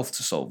yourself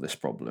to solve this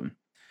problem,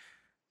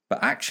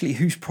 but actually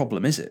whose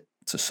problem is it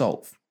to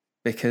solve?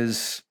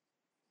 Because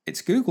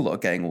it's Google that are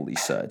getting all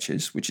these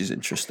searches, which is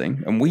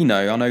interesting. And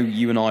I know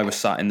you and I were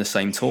sat in the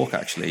same talk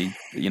actually,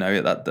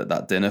 at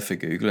that dinner for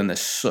Google, and there's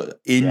so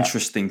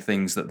interesting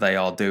things that they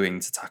are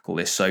doing to tackle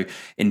this. So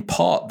in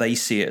part, they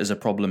see it as a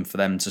problem for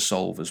them to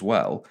solve as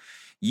well.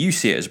 You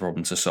see it as a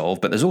problem to solve,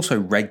 but there's also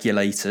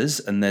regulators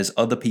and there's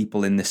other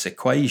people in this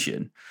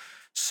equation.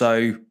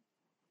 So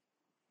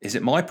is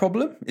it my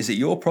problem? Is it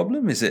your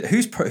problem? Is it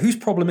whose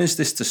problem is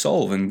this to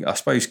solve? And I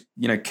suppose,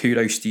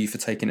 kudos to you for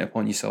taking it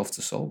upon yourself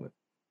to solve it.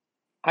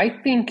 I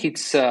think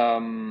it's I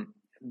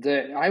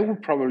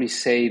would probably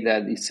say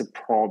that it's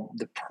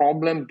the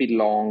problem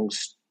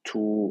belongs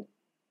to,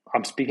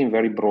 I'm speaking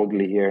very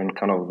broadly here and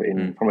kind of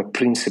from a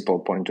principle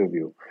point of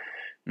view.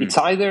 It's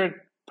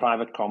either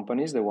private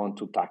companies that want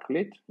to tackle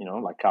it,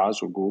 like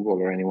us or Google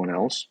or anyone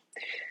else.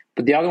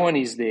 But the other one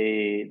is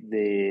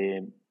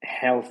the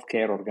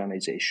healthcare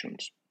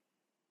organizations,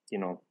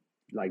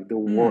 like the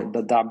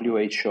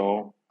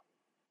WHO,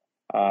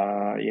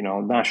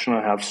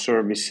 National Health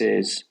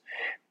Services.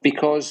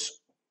 Because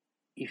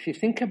if you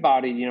think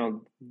about it,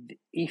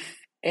 if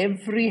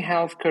every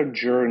healthcare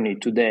journey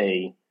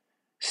today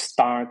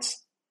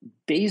starts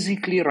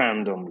basically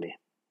randomly,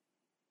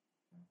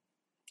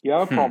 you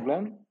have a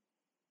problem,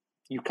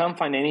 you can't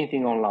find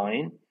anything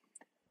online,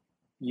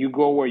 you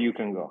go where you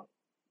can go.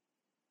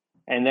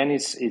 And then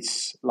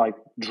it's like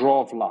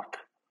draw of luck.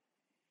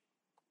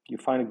 You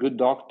find a good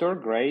doctor,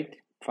 great,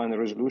 find a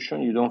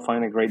resolution. You don't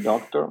find a great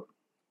doctor,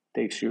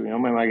 takes you,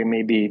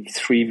 maybe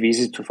 3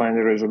 visits to find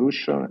a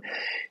resolution.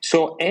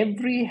 So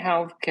every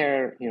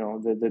healthcare,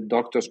 the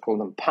doctors call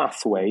them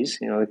pathways,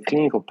 the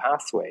clinical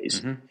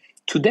pathways,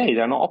 today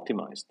they're not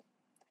optimized.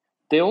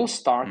 They all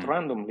start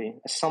randomly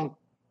at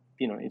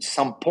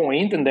some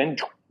point, and then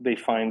they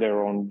find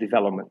their own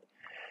development.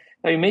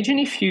 Now imagine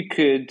if you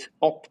could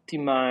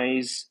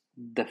optimize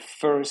the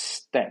first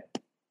step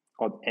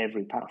of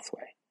every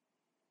pathway,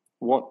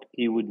 what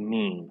it would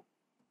mean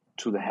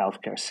to the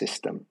healthcare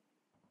system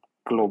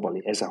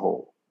globally as a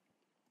whole.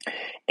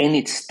 And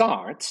it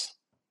starts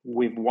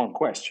with one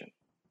question,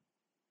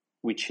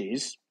 which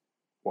is,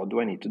 what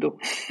do I need to do?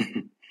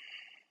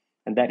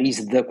 And that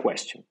is the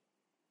question.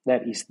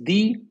 That is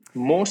the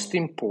most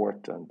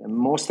important and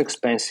most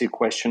expensive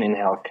question in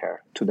healthcare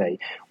today,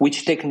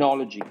 which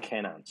technology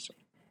can answer.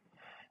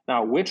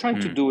 Now, we're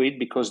trying to do it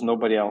because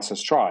nobody else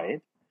has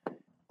tried.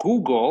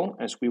 Google,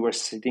 as we were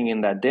sitting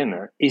in that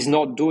dinner, is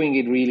not doing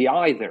it really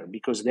either,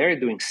 because they're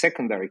doing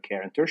secondary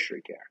care and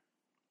tertiary care.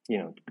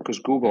 Because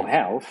Google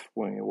Health,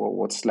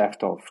 what's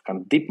left of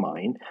kind of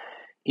DeepMind,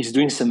 is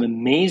doing some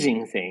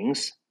amazing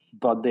things,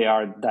 but they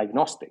are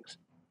diagnostics.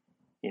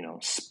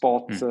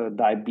 Spot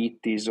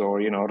diabetes or,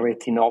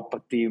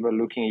 retinopathy,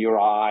 looking at your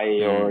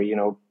eye,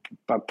 or,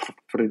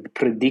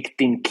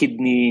 predicting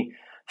kidney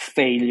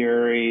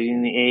failure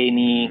in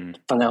any,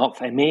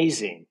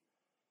 amazing.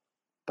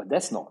 But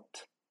that's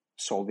not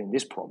solving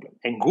this problem.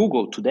 And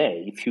Google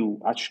today, if you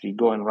actually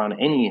go and run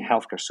any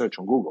healthcare search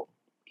on Google,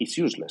 it's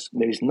useless.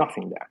 There is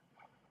nothing there.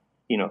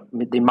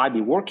 They might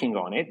be working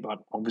on it, but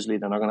obviously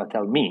they're not going to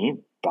tell me.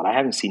 But I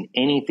haven't seen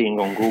anything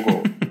on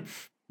Google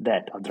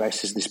that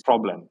addresses this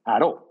problem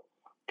at all.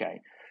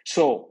 Okay,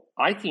 so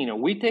I think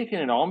we're taking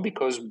it on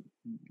because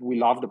we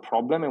love the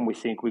problem and we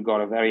think we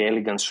got a very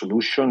elegant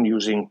solution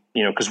using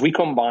because we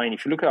combine.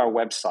 If you look at our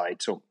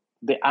website, so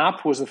the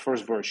app was the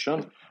first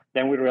version.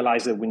 Then we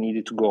realized that we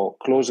needed to go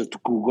closer to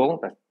Google,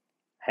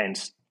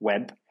 hence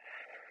web.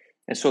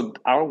 And so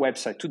our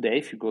website today,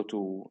 if you go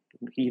to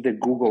either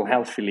Google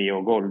Healthily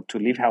or go to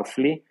Live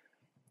Healthily,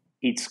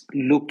 it's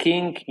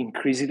looking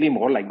increasingly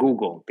more like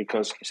Google,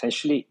 because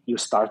essentially you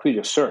start with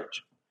your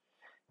search.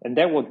 And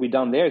then what we've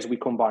done there is we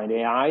combined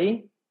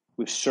AI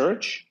with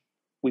search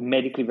with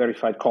medically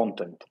verified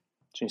content.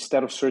 So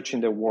instead of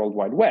searching the World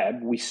Wide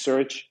Web, we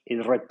search a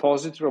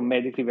repository of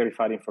medically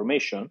verified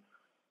information,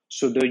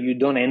 so that you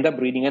don't end up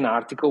reading an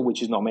article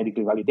which is not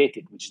medically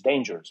validated, which is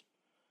dangerous.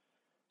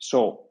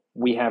 So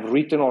we have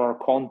written all our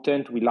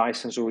content. We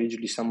license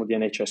originally some of the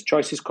NHS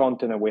Choices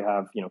content, and we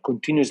have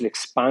continuously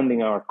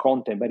expanding our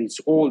content, but it's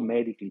all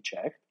medically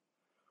checked.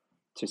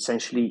 So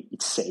essentially,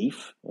 it's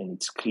safe and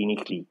it's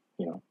clinically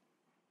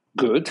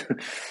good.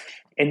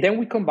 And then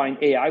we combine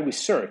AI with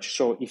search.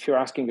 So if you're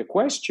asking a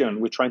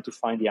question, we're trying to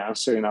find the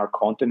answer in our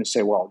content and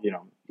say, well,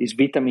 is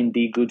vitamin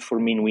D good for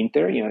me in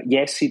winter?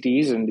 Yes, it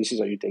is, and this is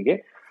how you take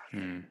it.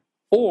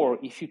 Or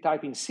if you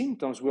type in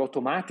symptoms, we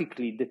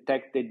automatically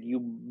detect that you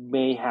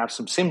may have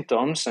some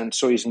symptoms. And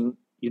so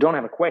you don't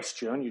have a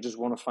question, you just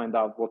want to find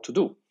out what to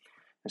do.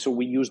 And so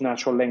we use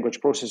natural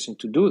language processing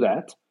to do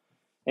that.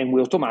 And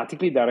we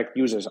automatically direct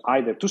users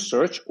either to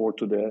search or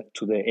to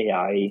the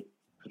AI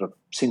sort of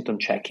symptom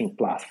checking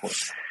platform.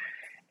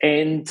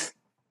 And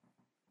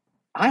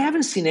I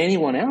haven't seen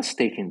anyone else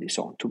taking this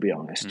on, to be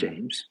honest,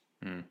 James.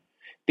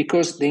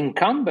 Because the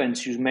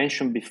incumbents you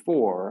mentioned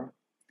before,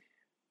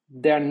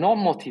 they're not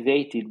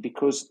motivated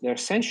because they're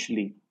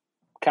essentially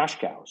cash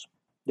cows.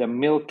 They're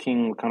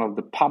milking kind of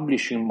the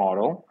publishing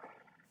model.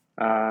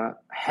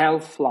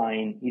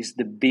 Healthline is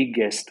the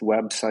biggest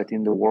website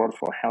in the world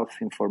for health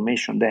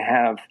information. They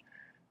have,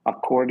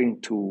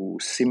 according to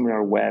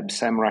SimilarWeb,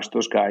 SEMrush,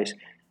 those guys,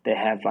 they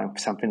have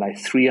something like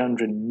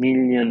 300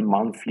 million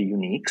monthly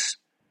uniques,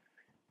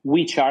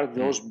 which are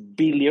those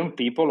billion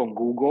people on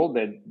Google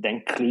that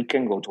then click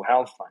and go to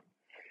Healthline.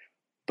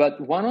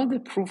 But one of the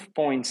proof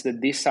points that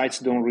these sites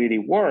don't really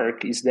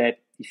work is that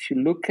if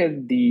you look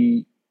at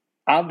the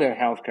other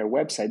healthcare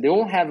websites, they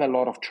all have a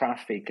lot of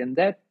traffic. And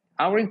that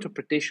our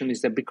interpretation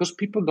is that because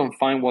people don't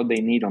find what they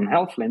need on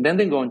Healthline, then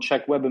they go and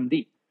check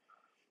WebMD.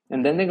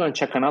 And then they go and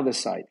check another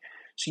site.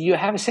 So you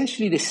have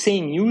essentially the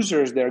same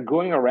users that are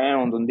going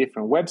around on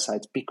different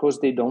websites because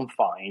they don't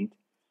find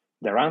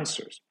their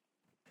answers.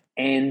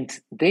 And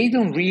they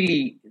don't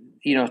really,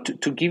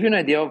 to give you an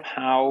idea of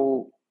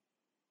how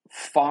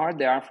far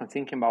they are from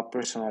thinking about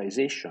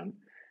personalization.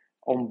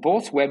 On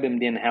both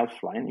WebMD and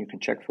Healthline, you can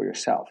check for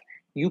yourself,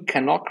 you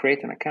cannot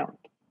create an account.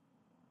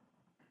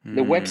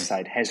 The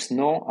website has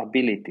no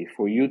ability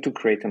for you to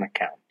create an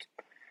account.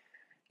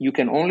 You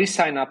can only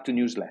sign up to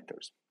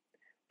newsletters,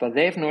 but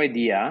they have no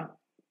idea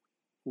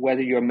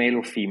whether you're male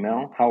or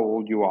female, how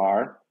old you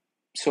are.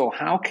 So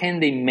how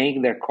can they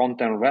make their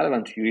content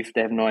relevant to you if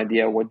they have no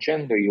idea what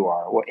gender you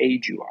are, what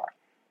age you are?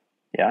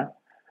 Yeah.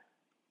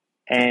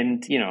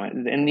 And,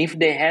 and if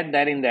they had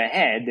that in their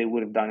head, they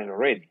would have done it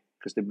already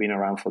because they've been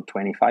around for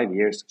 25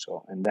 years or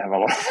so, and they have a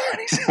lot of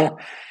money. So.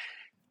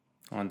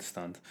 I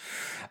understand.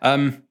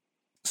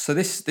 So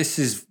this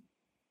is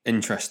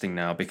interesting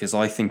now, because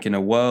I think in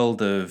a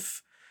world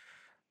of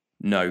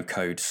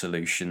no-code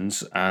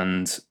solutions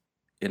and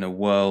in a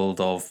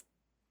world of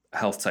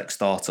health tech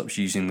startups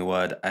using the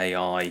word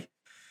AI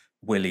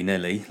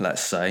willy-nilly,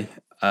 let's say,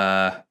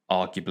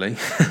 arguably,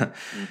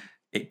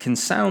 it can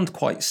sound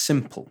quite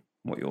simple,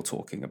 what you're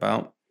talking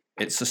about.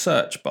 It's a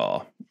search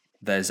bar.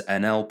 There's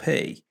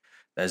NLP.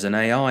 There's an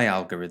AI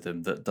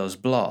algorithm that does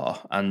blah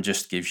and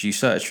just gives you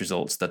search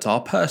results that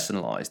are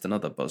personalized.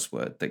 Another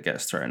buzzword that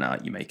gets thrown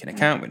out. You make an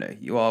account with it.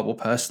 We'll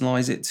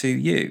personalize it to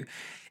you.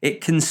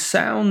 It can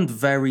sound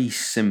very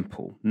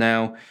simple.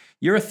 Now,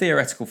 you're a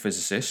theoretical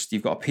physicist.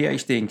 You've got a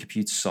PhD in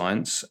computer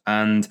science,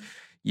 and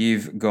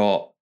you've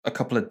got a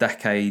couple of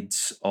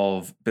decades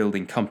of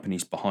building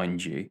companies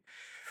behind you.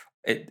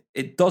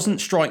 It doesn't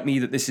strike me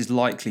that this is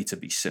likely to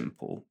be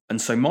simple.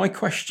 And so my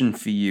question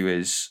for you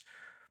is,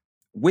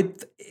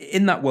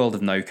 in that world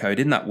of no code,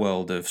 in that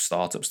world of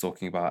startups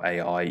talking about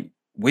AI,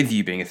 with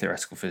you being a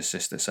theoretical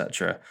physicist,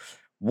 etc.,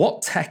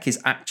 what tech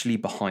is actually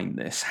behind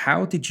this?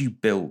 How did you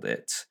build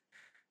it?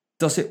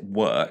 Does it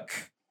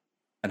work?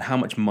 And how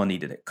much money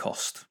did it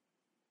cost?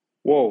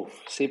 Whoa,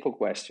 simple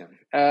question.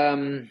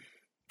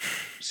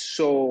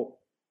 So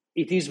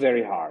it is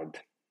very hard.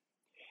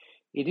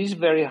 It is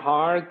very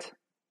hard.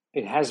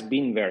 It has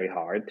been very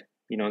hard.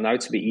 Now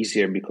it's a bit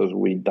easier because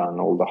we've done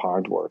all the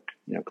hard work,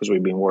 because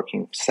we've been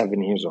working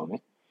 7 years on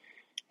it.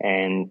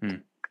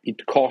 And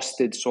it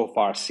costed so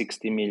far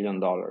 $60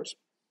 million.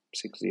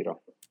 60.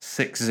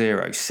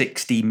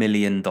 $60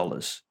 million.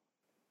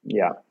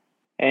 Yeah.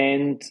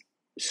 And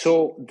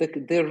so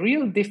the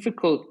real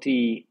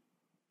difficulty,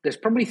 there's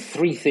probably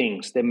 3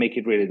 things that make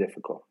it really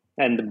difficult.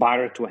 And the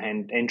barrier to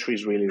entry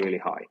is really, really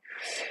high.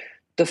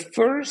 The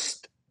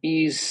first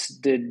is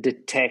the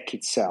tech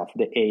itself,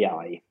 the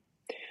AI.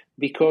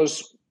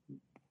 Because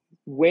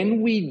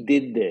when we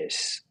did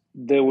this,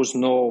 there was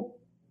no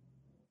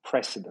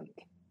precedent.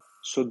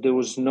 So there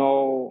was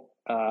no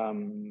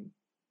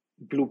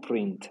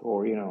blueprint,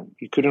 or,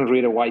 you couldn't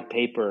read a white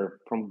paper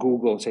from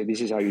Google and say,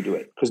 this is how you do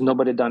it, because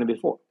nobody had done it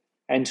before.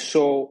 And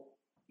so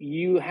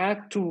you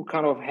had to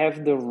kind of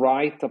have the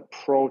right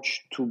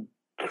approach to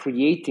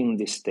creating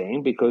this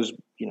thing, because,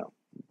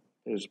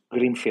 there's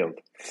greenfield.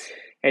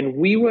 And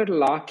we were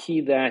lucky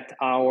that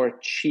our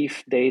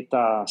chief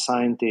data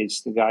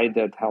scientist, the guy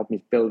that helped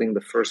me building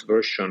the first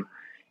version,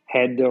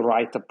 had the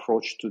right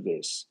approach to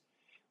this,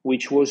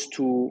 which was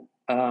to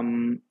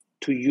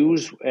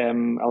use,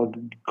 I'll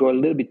go a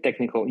little bit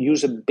technical,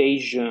 use a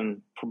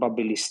Bayesian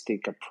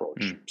probabilistic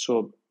approach.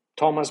 So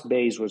Thomas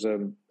Bayes was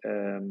an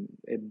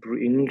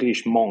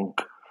English monk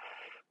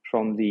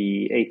from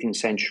the 18th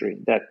century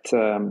that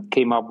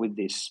came up with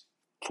this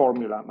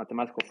formula,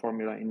 mathematical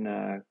formula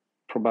in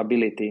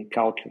probability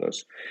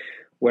calculus,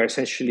 where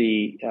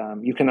essentially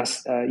you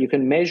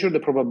can measure the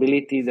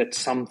probability that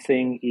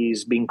something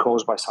is being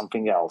caused by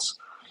something else,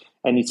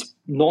 and it's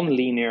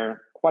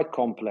non-linear, quite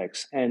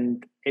complex,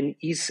 and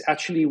is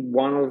actually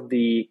one of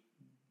the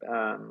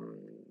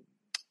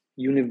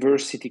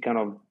university kind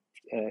of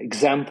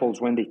examples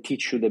when they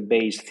teach you the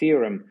Bayes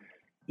theorem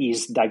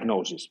is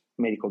diagnosis,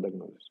 medical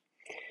diagnosis.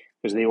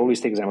 Because they always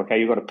take example, okay,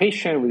 you got a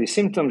patient with these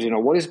symptoms,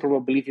 what is the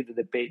probability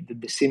that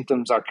the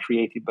symptoms are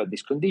created by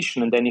this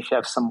condition? And then if you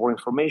have some more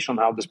information,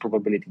 how does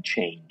probability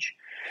change?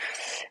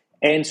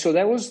 And so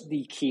that was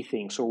the key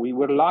thing. So we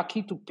were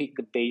lucky to pick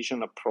the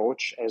Bayesian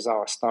approach as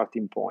our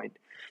starting point.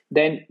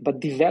 But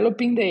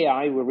developing the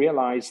AI, we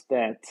realized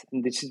that,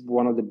 and this is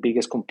one of the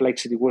biggest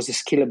complexity, was the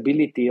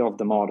scalability of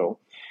the model,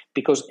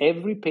 because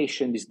every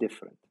patient is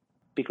different.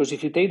 Because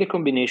if you take the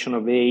combination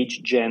of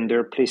age,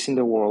 gender, place in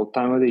the world,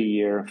 time of the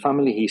year,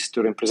 family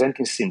history, and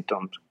presenting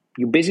symptoms,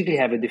 you basically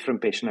have a different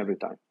patient every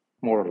time,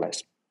 more or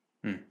less.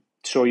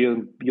 So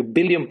you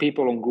billion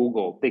people on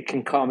Google, they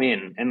can come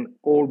in and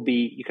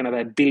you can have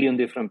a billion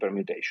different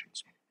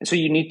permutations. And so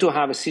you need to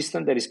have a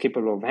system that is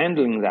capable of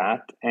handling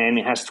that, and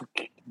it has to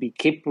be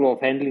capable of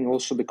handling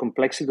also the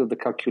complexity of the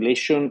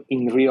calculation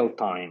in real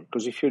time.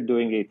 Because if you're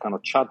doing it kind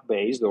of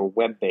chat-based or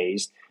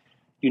web-based,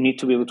 you need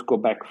to be able to go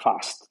back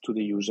fast to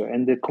the user,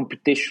 and the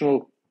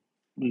computational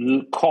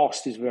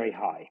cost is very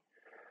high.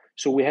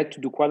 So we had to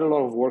do quite a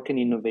lot of work and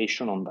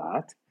innovation on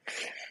that.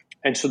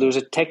 And so there was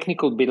a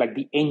technical bit, like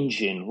the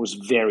engine was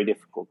very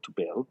difficult to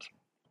build.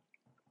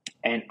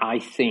 And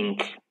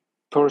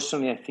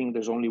personally, I think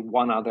there's only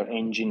one other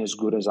engine as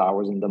good as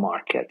ours in the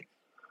market.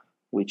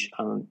 which,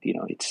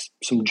 it's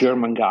some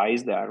German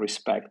guys that I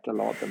respect a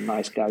lot, the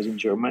nice guys in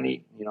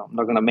Germany. I'm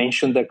not going to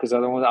mention that because I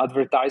don't want to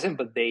advertise them,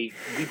 but we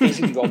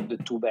basically got the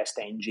two best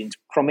engines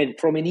from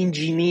an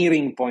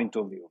engineering point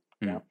of view.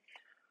 Yeah.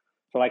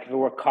 So like if there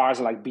were cars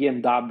like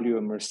BMW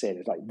and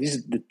Mercedes, like this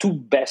is the two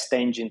best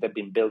engines that have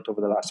been built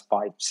over the last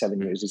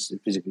 5-7 years. It's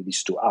basically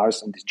these two,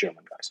 ours and these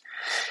German guys.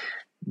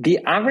 The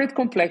average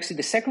complexity,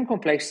 the second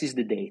complexity is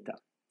the data.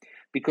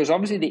 Because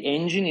obviously the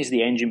engine is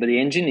the engine, but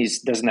the engine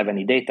doesn't have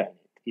any data in it.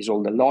 It's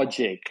all the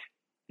logic,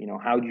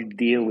 how do you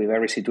deal with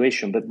every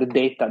situation. But the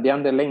data, the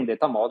underlying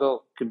data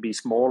model could be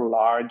small,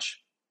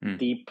 large,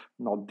 deep,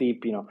 not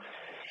deep,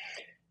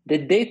 The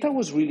data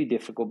was really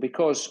difficult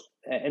because,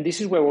 and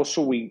this is where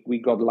also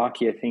we got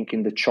lucky, I think,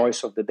 in the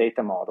choice of the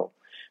data model.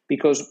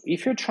 Because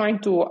if you're trying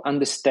to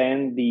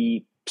understand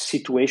the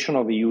situation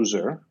of a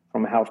user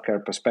from a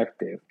healthcare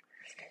perspective,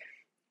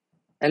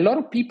 a lot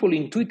of people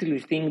intuitively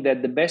think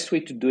that the best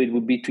way to do it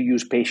would be to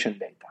use patient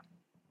data.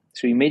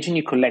 So imagine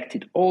you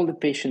collected all the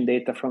patient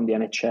data from the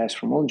NHS,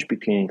 from all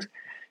GP clinics,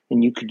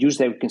 and you could use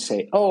that. You can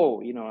say,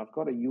 I've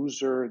got a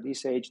user,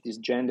 this age, this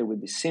gender, with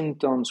the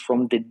symptoms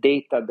from the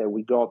data that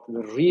we got,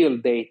 the real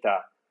data,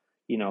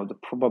 the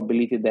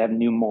probability they have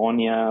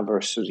pneumonia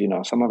versus,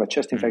 some of a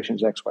chest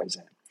infections, X, Y,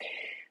 Z.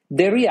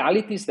 The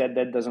reality is that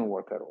doesn't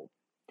work at all.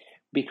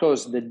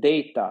 Because the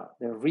data,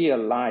 the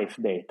real life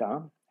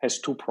data, has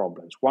two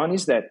problems. One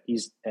is that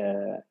is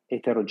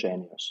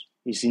heterogeneous.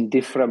 It's in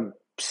different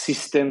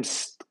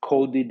systems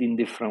coded in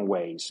different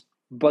ways.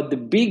 But the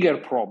bigger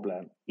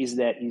problem is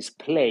that it's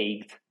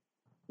plagued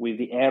with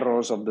the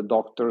errors of the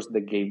doctors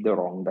that gave the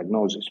wrong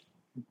diagnosis,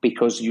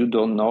 because you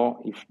don't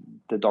know if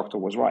the doctor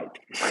was right.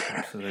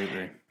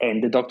 Absolutely.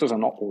 And the doctors are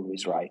not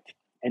always right.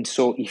 And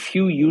so if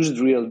you used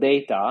real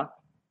data,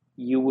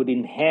 you would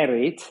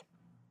inherit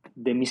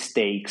the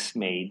mistakes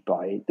made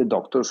by the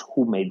doctors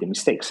who made the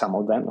mistakes, some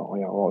of them,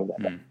 or all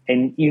of them.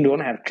 And you don't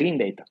have clean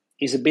data.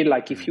 It's a bit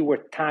like if you were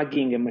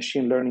tagging a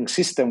machine learning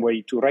system where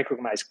you to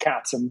recognize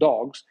cats and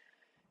dogs,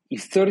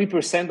 if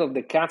 30% of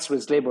the cats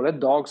was labeled as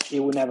dogs, it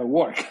would never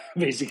work,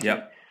 basically.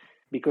 Yep.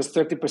 Because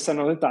 30%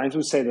 of the times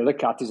we say that a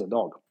cat is a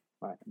dog.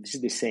 Right? This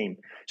is the same.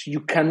 So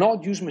you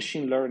cannot use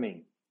machine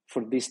learning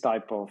for this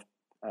type of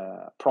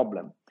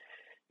problem.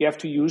 You have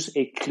to use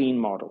a clean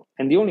model.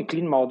 And the only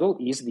clean model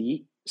is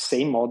the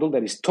same model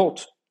that is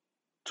taught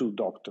to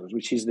doctors,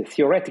 which is the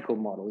theoretical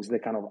model, is the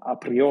kind of a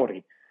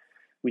priori,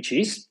 which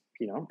is,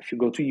 if you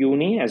go to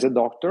uni as a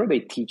doctor, they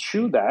teach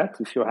you that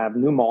if you have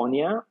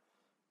pneumonia,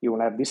 you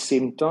will have these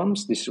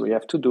symptoms, this is what you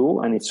have to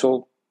do, and it's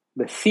all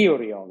the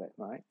theory of it,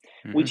 right?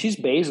 Which is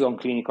based on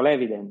clinical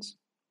evidence.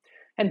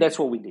 And that's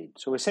what we did.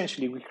 So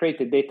essentially, we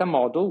created a data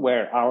model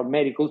where our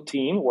medical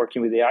team,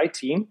 working with the AI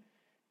team,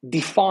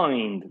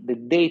 defined the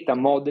data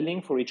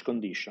modeling for each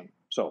condition.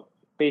 So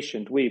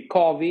patient with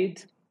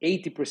COVID,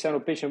 80%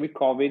 of patients with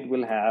COVID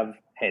will have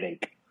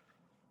headache.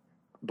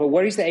 But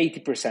where is the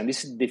 80%?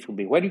 This is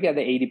difficult. Where do you get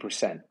the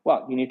 80%?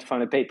 Well, you need to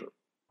find a paper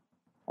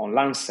on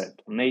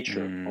Lancet, on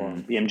Nature, or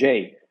on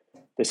BMJ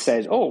that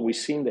says, we've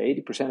seen that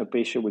 80% of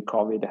patients with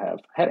COVID have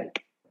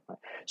headache.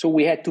 So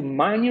we had to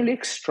manually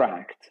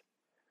extract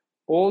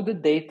all the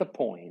data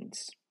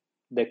points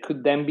that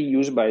could then be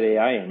used by the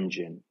AI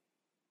engine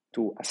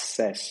to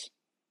assess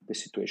the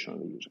situation of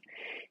the user.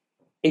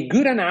 A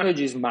good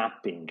analogy is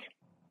mapping,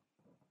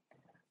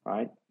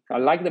 right? I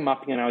like the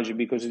mapping analogy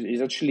because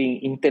it's actually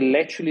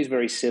intellectually is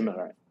very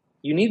similar.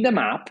 You need the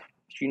map,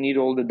 you need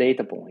all the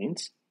data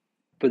points,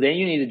 but then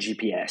you need a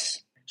GPS.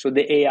 So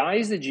the AI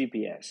is the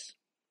GPS,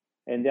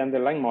 and the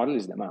underlying model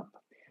is the map.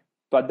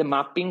 But the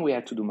mapping we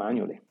had to do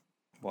manually.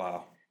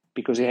 Wow.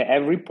 Because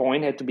every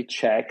point had to be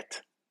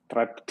checked,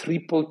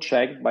 triple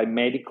checked by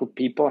medical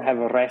people, have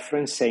a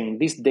reference saying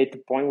this data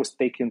point was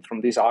taken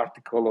from this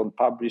article or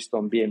published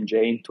on BMJ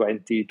in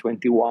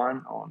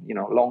 2021 on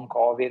long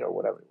COVID or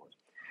whatever it was.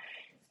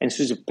 And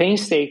so it's a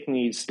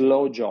painstakingly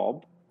slow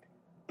job,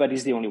 but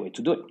it's the only way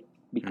to do it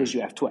because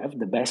you have to have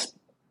the best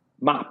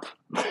map.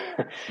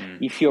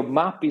 If your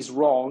map is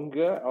wrong,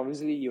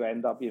 obviously you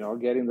end up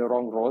getting the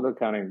wrong road or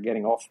kind of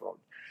getting off road.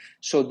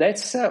 So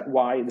that's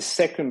why the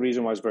second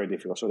reason why it's very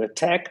difficult. So the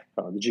tech,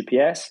 the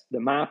GPS, the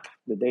map,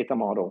 the data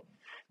model.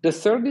 The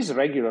third is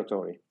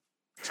regulatory.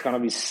 It's kind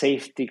of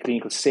safety,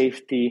 clinical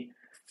safety,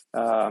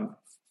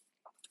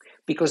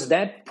 because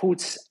that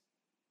puts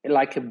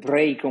like a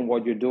brake on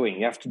what you're doing.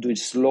 You have to do it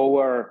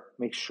slower,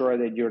 make sure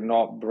that you're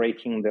not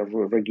breaking the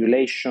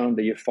regulation,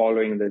 that you're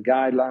following the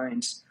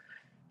guidelines.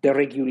 The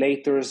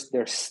regulators,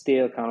 they're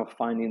still kind of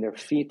finding their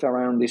feet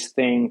around this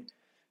thing,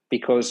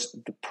 because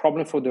the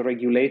problem for the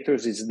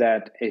regulators is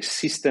that a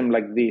system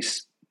like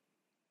this,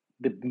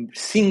 the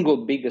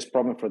single biggest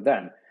problem for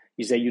them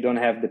is that you don't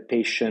have the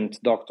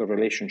patient-doctor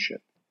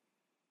relationship.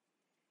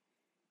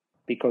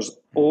 Because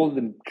all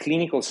the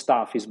clinical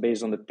stuff is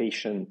based on the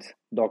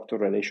patient-doctor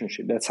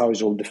relationship. That's how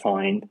it's all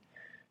defined.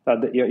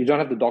 You don't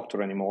have the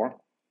doctor anymore.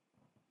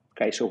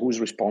 Okay, so who's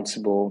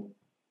responsible?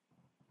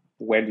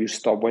 Where do you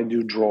stop? Where do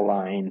you draw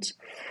lines?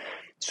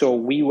 So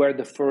we were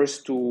the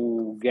first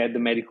to get the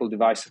medical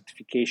device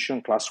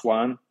certification, class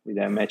 1, with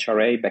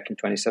MHRA back in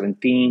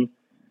 2017.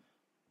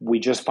 We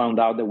just found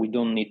out that we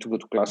don't need to go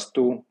to class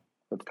 2,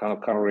 that kind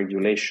of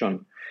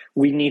regulation.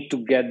 We need to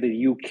get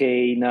the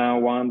UK now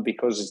one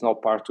because it's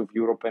not part of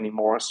Europe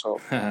anymore. So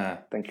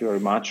thank you very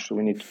much. So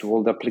we need to do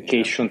all the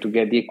application to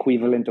get the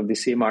equivalent of the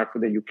CE mark for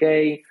the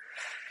UK.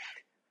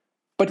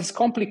 But it's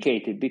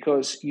complicated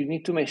because you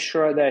need to make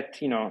sure that,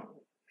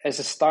 as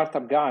a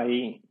startup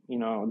guy,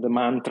 the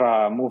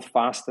mantra, move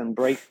fast and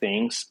break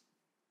things,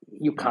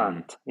 you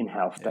can't in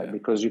health tech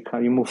because you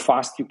move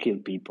fast, you kill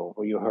people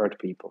or you hurt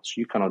people. So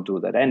you cannot do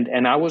that.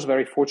 And I was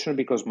very fortunate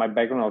because my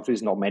background obviously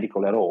is not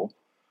medical at all.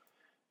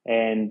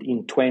 And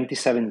in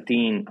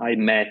 2017, I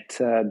met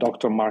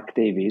Dr. Mark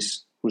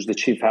Davis, who's the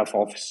chief health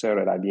officer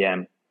at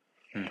IBM.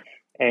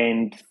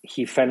 And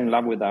he fell in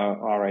love with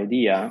our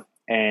idea.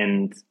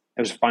 And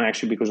it was fun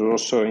actually because we were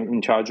also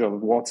in charge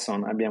of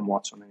Watson, IBM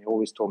Watson, and he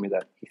always told me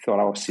that he thought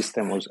our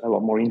system was a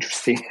lot more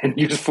interesting and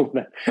useful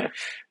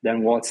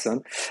than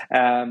Watson,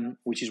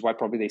 which is why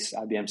probably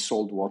IBM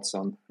sold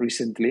Watson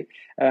recently.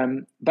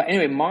 But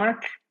anyway,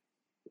 Mark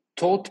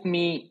taught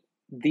me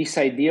this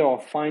idea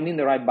of finding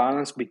the right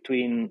balance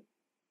between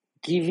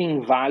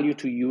giving value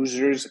to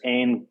users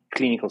and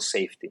clinical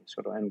safety,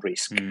 and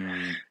risk.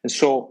 And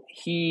so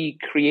he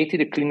created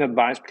a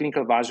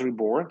clinical advisory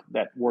board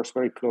that works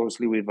very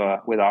closely with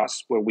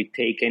us, where we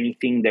take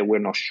anything that we're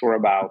not sure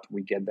about,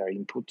 we get their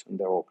input, and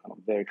they're all kind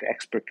of very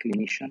expert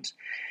clinicians.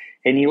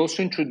 And he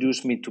also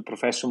introduced me to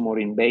Professor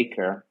Maureen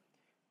Baker,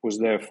 who's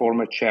the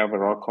former chair of the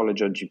Royal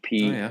College of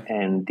GP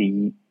and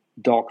the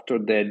doctor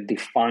that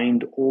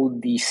defined all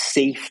the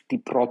safety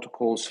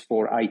protocols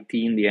for IT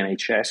in the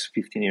NHS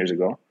 15 years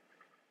ago,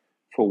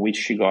 for which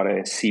she got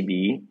a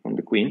CBE from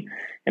the Queen.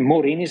 And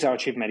Maureen is our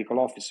chief medical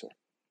officer.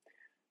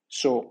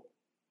 So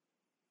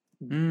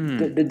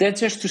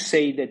that's just to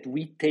say that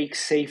we take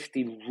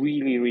safety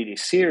really, really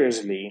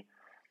seriously.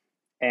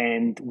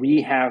 And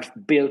we have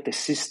built a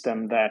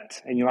system that,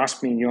 and you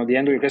ask me, the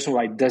end of your question,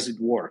 why does it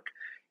work?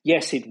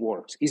 Yes, it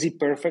works. Is it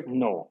perfect?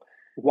 No.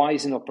 Why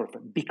is it not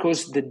perfect?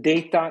 Because the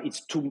data,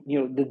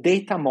 the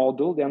data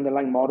model, the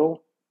underlying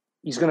model,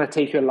 is going to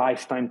take you a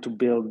lifetime to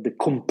build the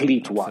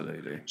complete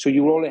one. So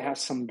you only have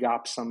some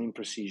gaps, some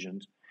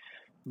imprecisions.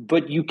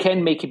 But you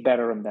can make it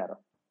better and better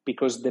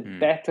because the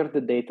better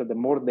the data, the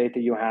more data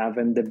you have,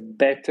 and the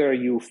better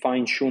you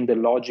fine-tune the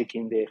logic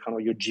in the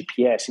your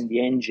GPS, in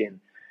the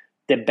engine,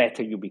 the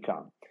better you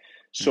become.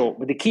 So,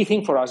 but the key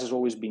thing for us has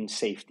always been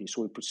safety.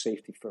 So we put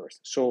safety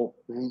first. So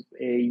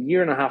a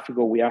year and a half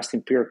ago, we asked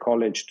Imperial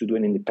College to do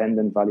an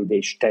independent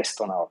validation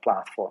test on our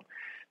platform,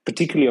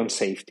 particularly on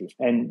safety.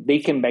 And they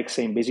came back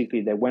saying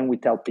basically that when we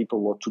tell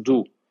people what to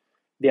do,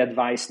 the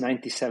advice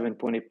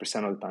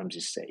 97.8% of the times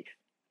is safe,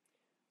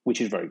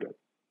 which is very good,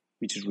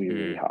 which is really,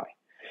 really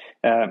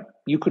high.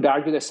 You could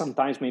argue that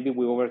sometimes maybe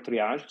we over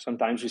triage.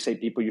 Sometimes we say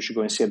people, you should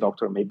go and see a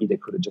doctor. Maybe they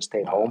could have just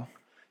stayed home.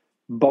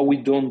 But we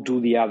don't do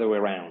the other way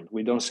around.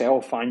 We don't say,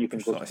 oh, fine, you can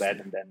go to bed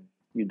and then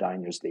you die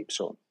in your sleep.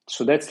 So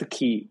that's the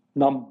key,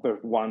 number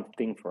one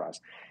thing for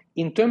us.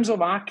 In terms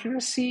of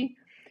accuracy,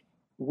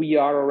 we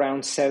are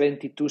around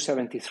 72,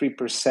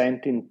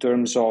 73% in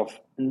terms of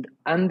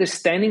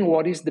understanding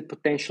what is the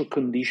potential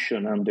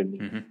condition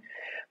underneath.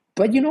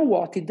 But you know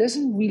what? It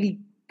doesn't really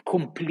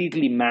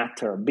completely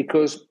matter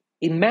because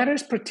it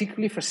matters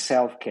particularly for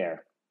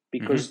self-care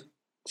because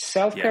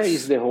self-care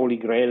is the holy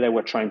grail that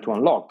we're trying to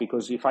unlock,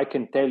 because if I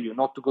can tell you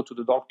not to go to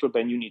the doctor,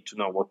 then you need to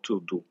know what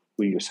to do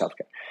with your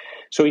self-care.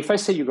 So if I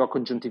say you got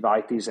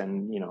conjunctivitis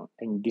and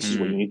this is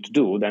what you need to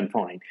do, then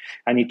fine.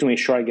 I need to make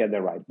sure I get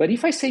that right. But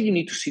if I say you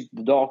need to see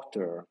the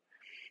doctor,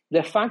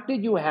 the fact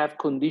that you have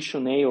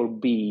condition A or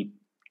B,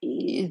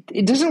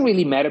 it doesn't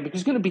really matter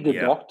because it's going to be the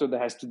doctor that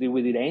has to deal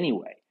with it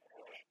anyway.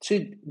 So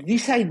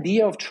this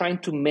idea of trying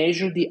to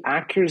measure the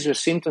accuracy of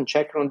symptom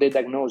checker on the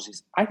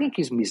diagnosis, I think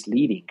is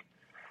misleading.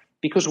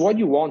 Because what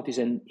you want is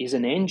an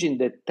engine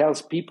that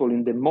tells people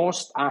in the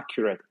most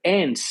accurate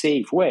and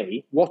safe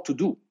way what to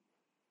do,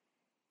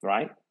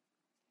 right?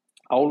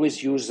 I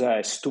always use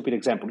a stupid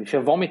example. If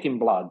you're vomiting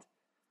blood,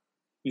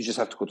 you just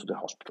have to go to the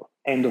hospital.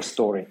 End of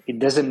story. It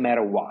doesn't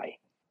matter why.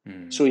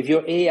 So if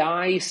your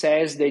AI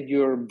says that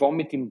you're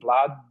vomiting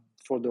blood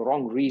for the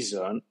wrong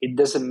reason, it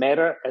doesn't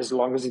matter as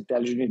long as it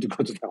tells you need to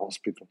go to the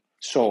hospital.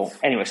 So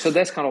anyway, so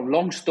that's kind of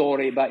long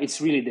story, but it's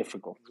really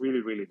difficult.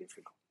 Really, really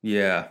difficult.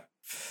 Yeah.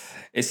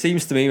 It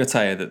seems to me,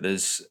 Matteo, that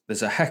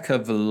there's a heck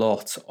of a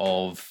lot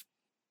of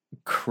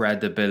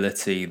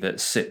credibility that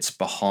sits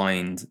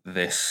behind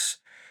this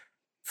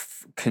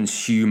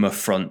consumer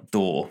front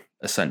door,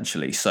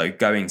 essentially. So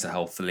going to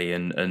Healthily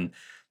and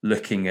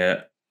looking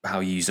at how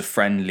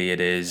user-friendly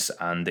it is,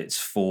 and it's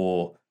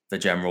for the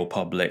general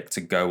public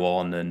to go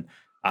on and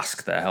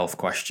ask their health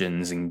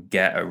questions and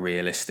get a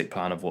realistic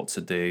plan of what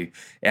to do.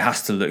 It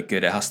has to look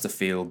good. It has to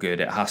feel good.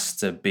 It has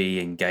to be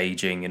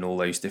engaging in all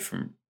those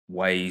different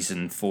ways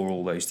and for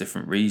all those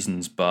different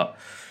reasons. But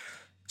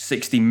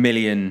 $60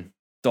 million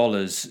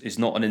is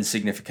not an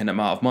insignificant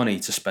amount of money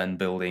to spend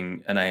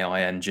building an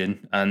AI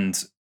engine.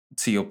 And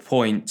to your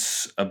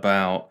points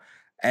about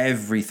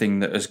everything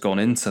that has gone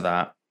into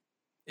that,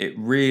 it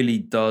really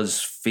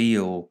does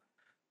feel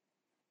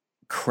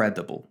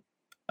credible.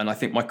 And I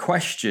think my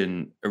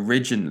question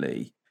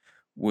originally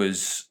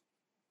was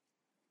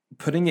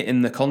putting it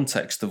in the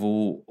context of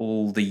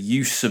all the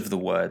use of the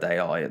word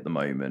AI at the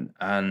moment,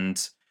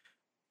 and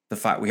the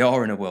fact we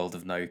are in a world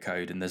of no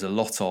code, and there's a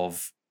lot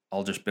of,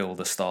 I'll just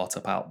build a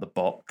startup out the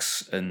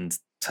box and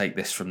take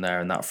this from there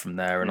and that from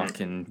there, and I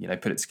can,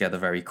 put it together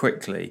very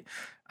quickly.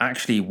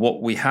 Actually,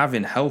 what we have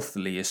in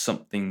Healthily is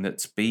something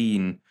that's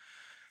been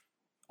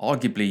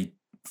arguably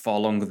far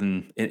longer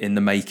than in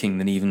the making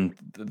than even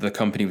the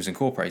company was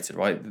incorporated,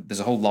 right? There's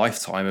a whole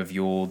lifetime of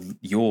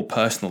your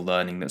personal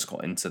learning that's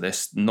got into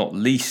this, not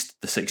least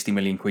the 60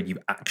 million quid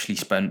you've actually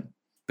spent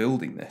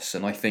building this.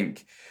 And I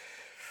think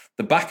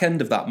the back end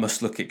of that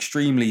must look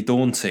extremely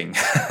daunting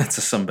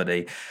to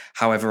somebody.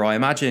 However, I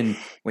imagine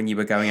when you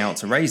were going out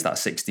to raise that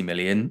 60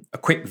 million, a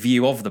quick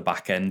view of the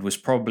back end was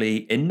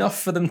probably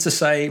enough for them to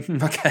say,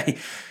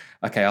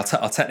 okay, our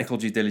technical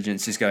due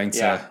diligence is going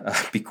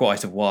to be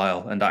quite a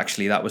while. And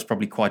actually, that was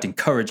probably quite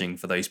encouraging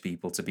for those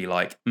people to be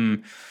like,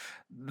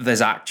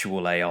 there's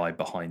actual AI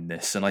behind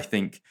this. And I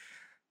think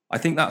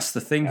that's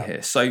the thing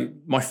here. So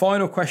my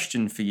final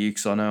question for you,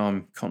 because I know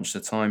I'm conscious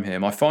of time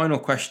here, my final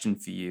question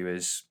for you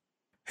is,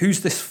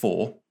 who's this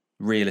for,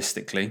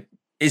 realistically?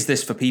 Is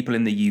this for people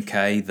in the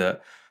UK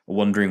that are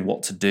wondering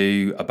what to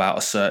do about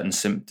a certain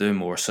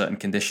symptom or a certain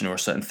condition or a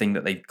certain thing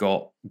that they've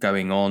got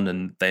going on,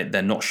 and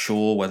they're not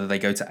sure whether they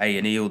go to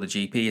A&E or the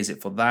GP? Is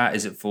it for that?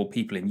 Is it for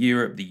people in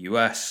Europe, the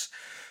US,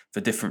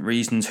 for different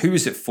reasons? Who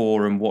is it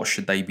for, and what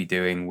should they be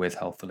doing with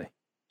Healthily?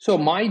 So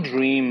my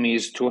dream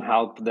is to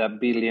help the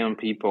billion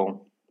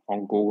people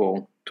on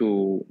Google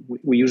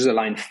we use the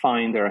line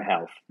find their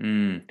health.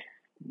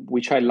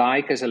 Which I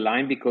like as a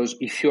line, because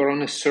if you're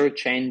on a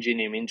search engine,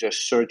 it means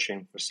just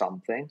searching for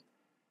something.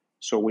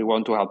 So we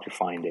want to help you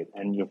find it,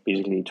 and you're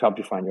basically to help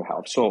you find your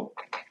health. So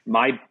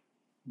my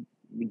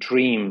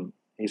dream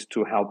is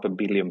to help a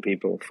billion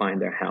people find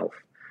their health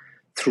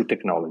through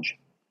technology,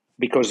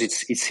 because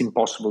it's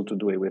impossible to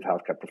do it with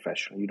healthcare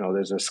professionals.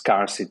 There's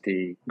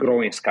a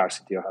growing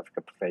scarcity of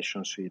healthcare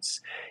professionals. So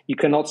you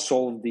cannot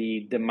solve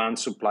the demand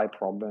supply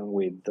problem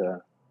with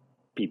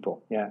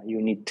people.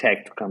 You need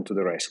tech to come to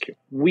the rescue.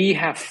 We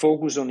have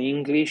focused on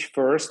English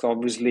first,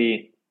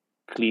 obviously,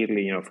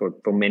 clearly,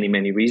 for many,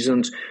 many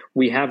reasons.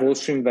 We have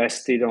also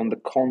invested on the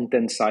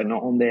content side,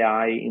 not on the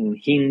AI, in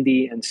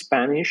Hindi and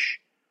Spanish,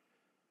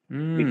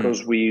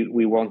 because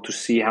we want to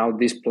see how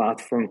this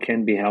platform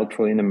can be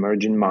helpful in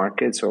emerging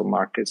markets, or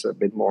markets a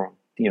bit more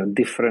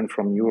different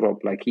from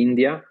Europe, like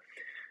India.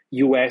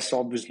 US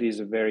obviously is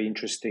a very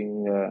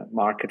interesting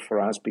market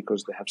for us,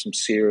 because they have some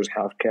serious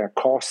healthcare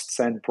costs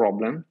and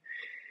problems.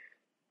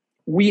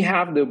 We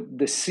have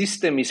the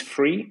system is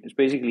free. It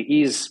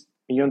basically is,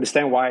 you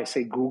understand why I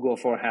say Google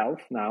for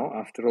Health now,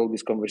 after all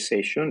this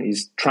conversation,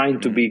 is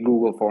trying to be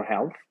Google for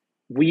Health.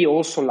 We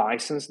also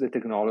license the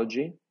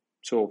technology.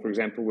 So, for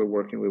example, we're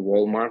working with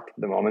Walmart at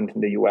the moment in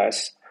the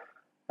US.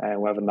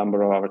 We have a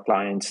number of our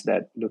clients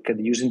that look at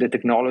using the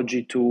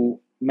technology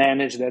to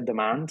manage their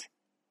demand,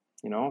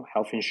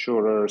 health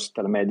insurers,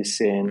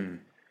 telemedicine,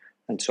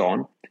 and so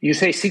on. You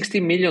say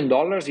 $60 million,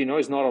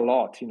 is not a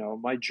lot.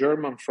 My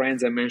German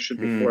friends I mentioned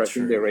before, I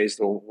think they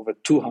raised over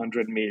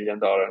 $200 million.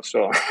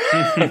 So,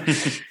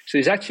 so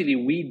it's actually,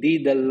 we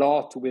did a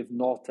lot with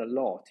not a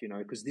lot,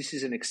 because this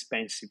is an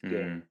expensive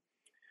game.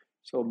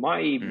 So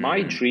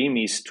my dream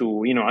is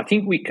to, I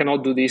think we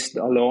cannot do this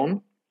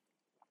alone.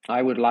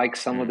 I would like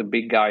some of the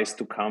big guys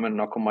to come and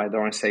knock on my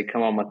door and say,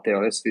 come on,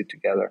 Matteo, let's do it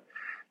together.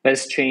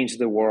 Let's change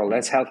the world.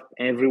 Let's help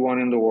everyone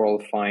in the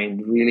world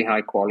find really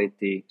high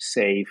quality,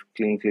 safe,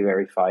 clinically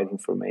verified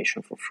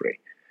information for free.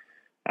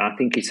 And I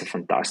think it's a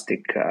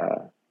fantastic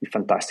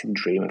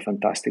dream, a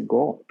fantastic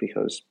goal,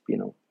 because,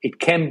 it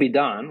can be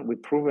done.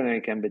 We've proven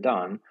it can be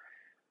done.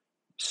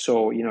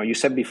 So, you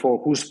said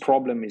before, whose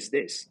problem is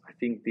this? I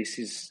think this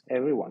is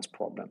everyone's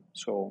problem.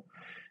 So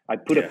I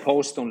put a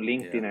post on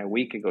LinkedIn a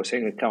week ago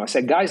saying, I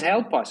said, guys,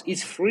 help us.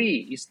 It's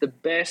free. It's the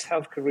best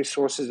healthcare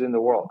resources in the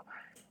world.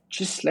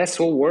 Just let's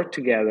all work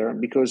together,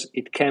 because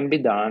it can be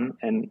done.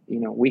 And,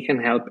 we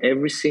can help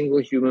every single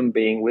human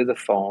being with a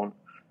phone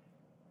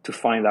to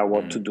find out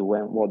what to do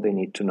and what they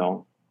need to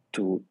know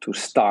to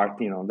start,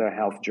 their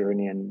health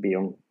journey and be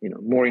on,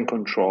 more in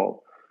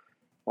control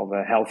of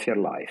a healthier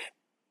life,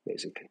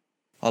 basically.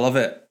 I love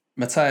it.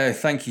 Matteo,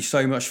 thank you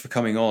so much for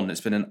coming on.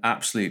 It's been an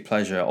absolute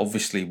pleasure.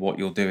 Obviously, what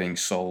you're doing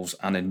solves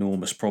an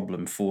enormous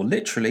problem for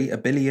literally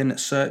 1 billion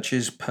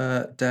searches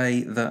per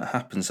day that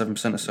happen.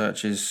 7% of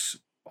searches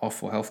are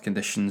for health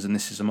conditions, and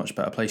this is a much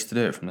better place to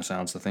do it from the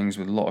sounds of things,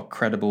 with a lot of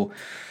credible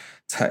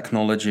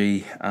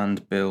technology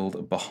and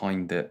build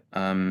behind it.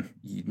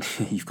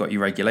 You've got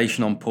your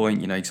regulation on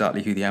point. You know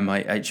exactly who the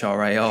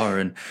MHRA are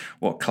and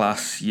what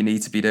class you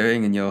need to be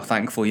doing, and you're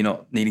thankful you're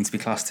not needing to be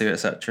class 2,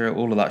 etc.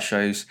 All of that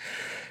shows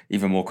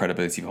even more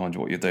credibility behind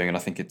what you're doing. And I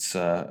think it's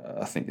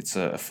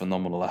a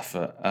phenomenal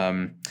effort.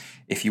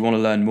 If you want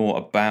to learn more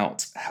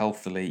about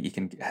Healthily, you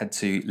can head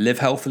to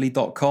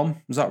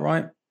livehealthily.com. Is that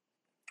right?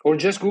 Or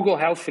just Google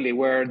Healthily.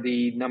 We're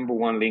the number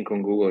one link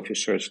on Google if you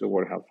search the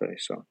word Healthily.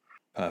 So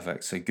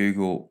perfect. So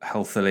Google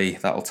Healthily,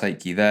 that'll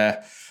take you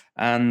there.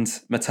 And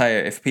Matteo,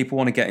 if people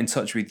want to get in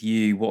touch with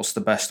you, what's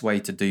the best way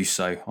to do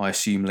so? I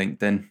assume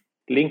LinkedIn.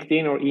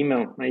 LinkedIn or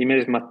email. My email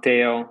is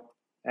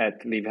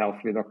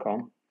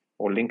matteo@livehealthily.com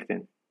or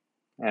LinkedIn.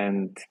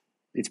 And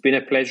it's been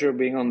a pleasure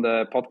being on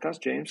the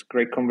podcast, James.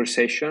 Great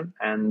conversation.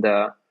 And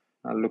I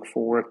look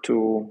forward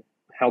to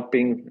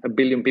helping 1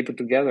 billion people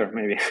together,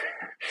 maybe.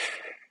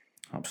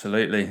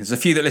 Absolutely. There's a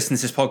few that listen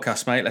to this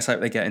podcast, mate. Let's hope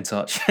they get in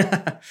touch.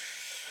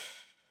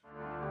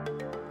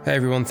 Hey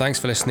everyone, thanks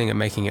for listening and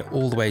making it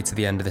all the way to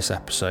the end of this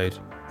episode.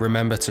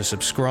 Remember to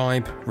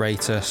subscribe,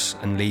 rate us,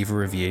 and leave a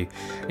review.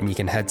 And you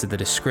can head to the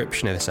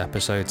description of this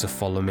episode to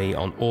follow me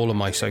on all of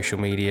my social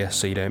media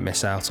so you don't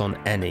miss out on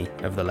any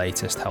of the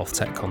latest health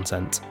tech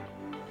content.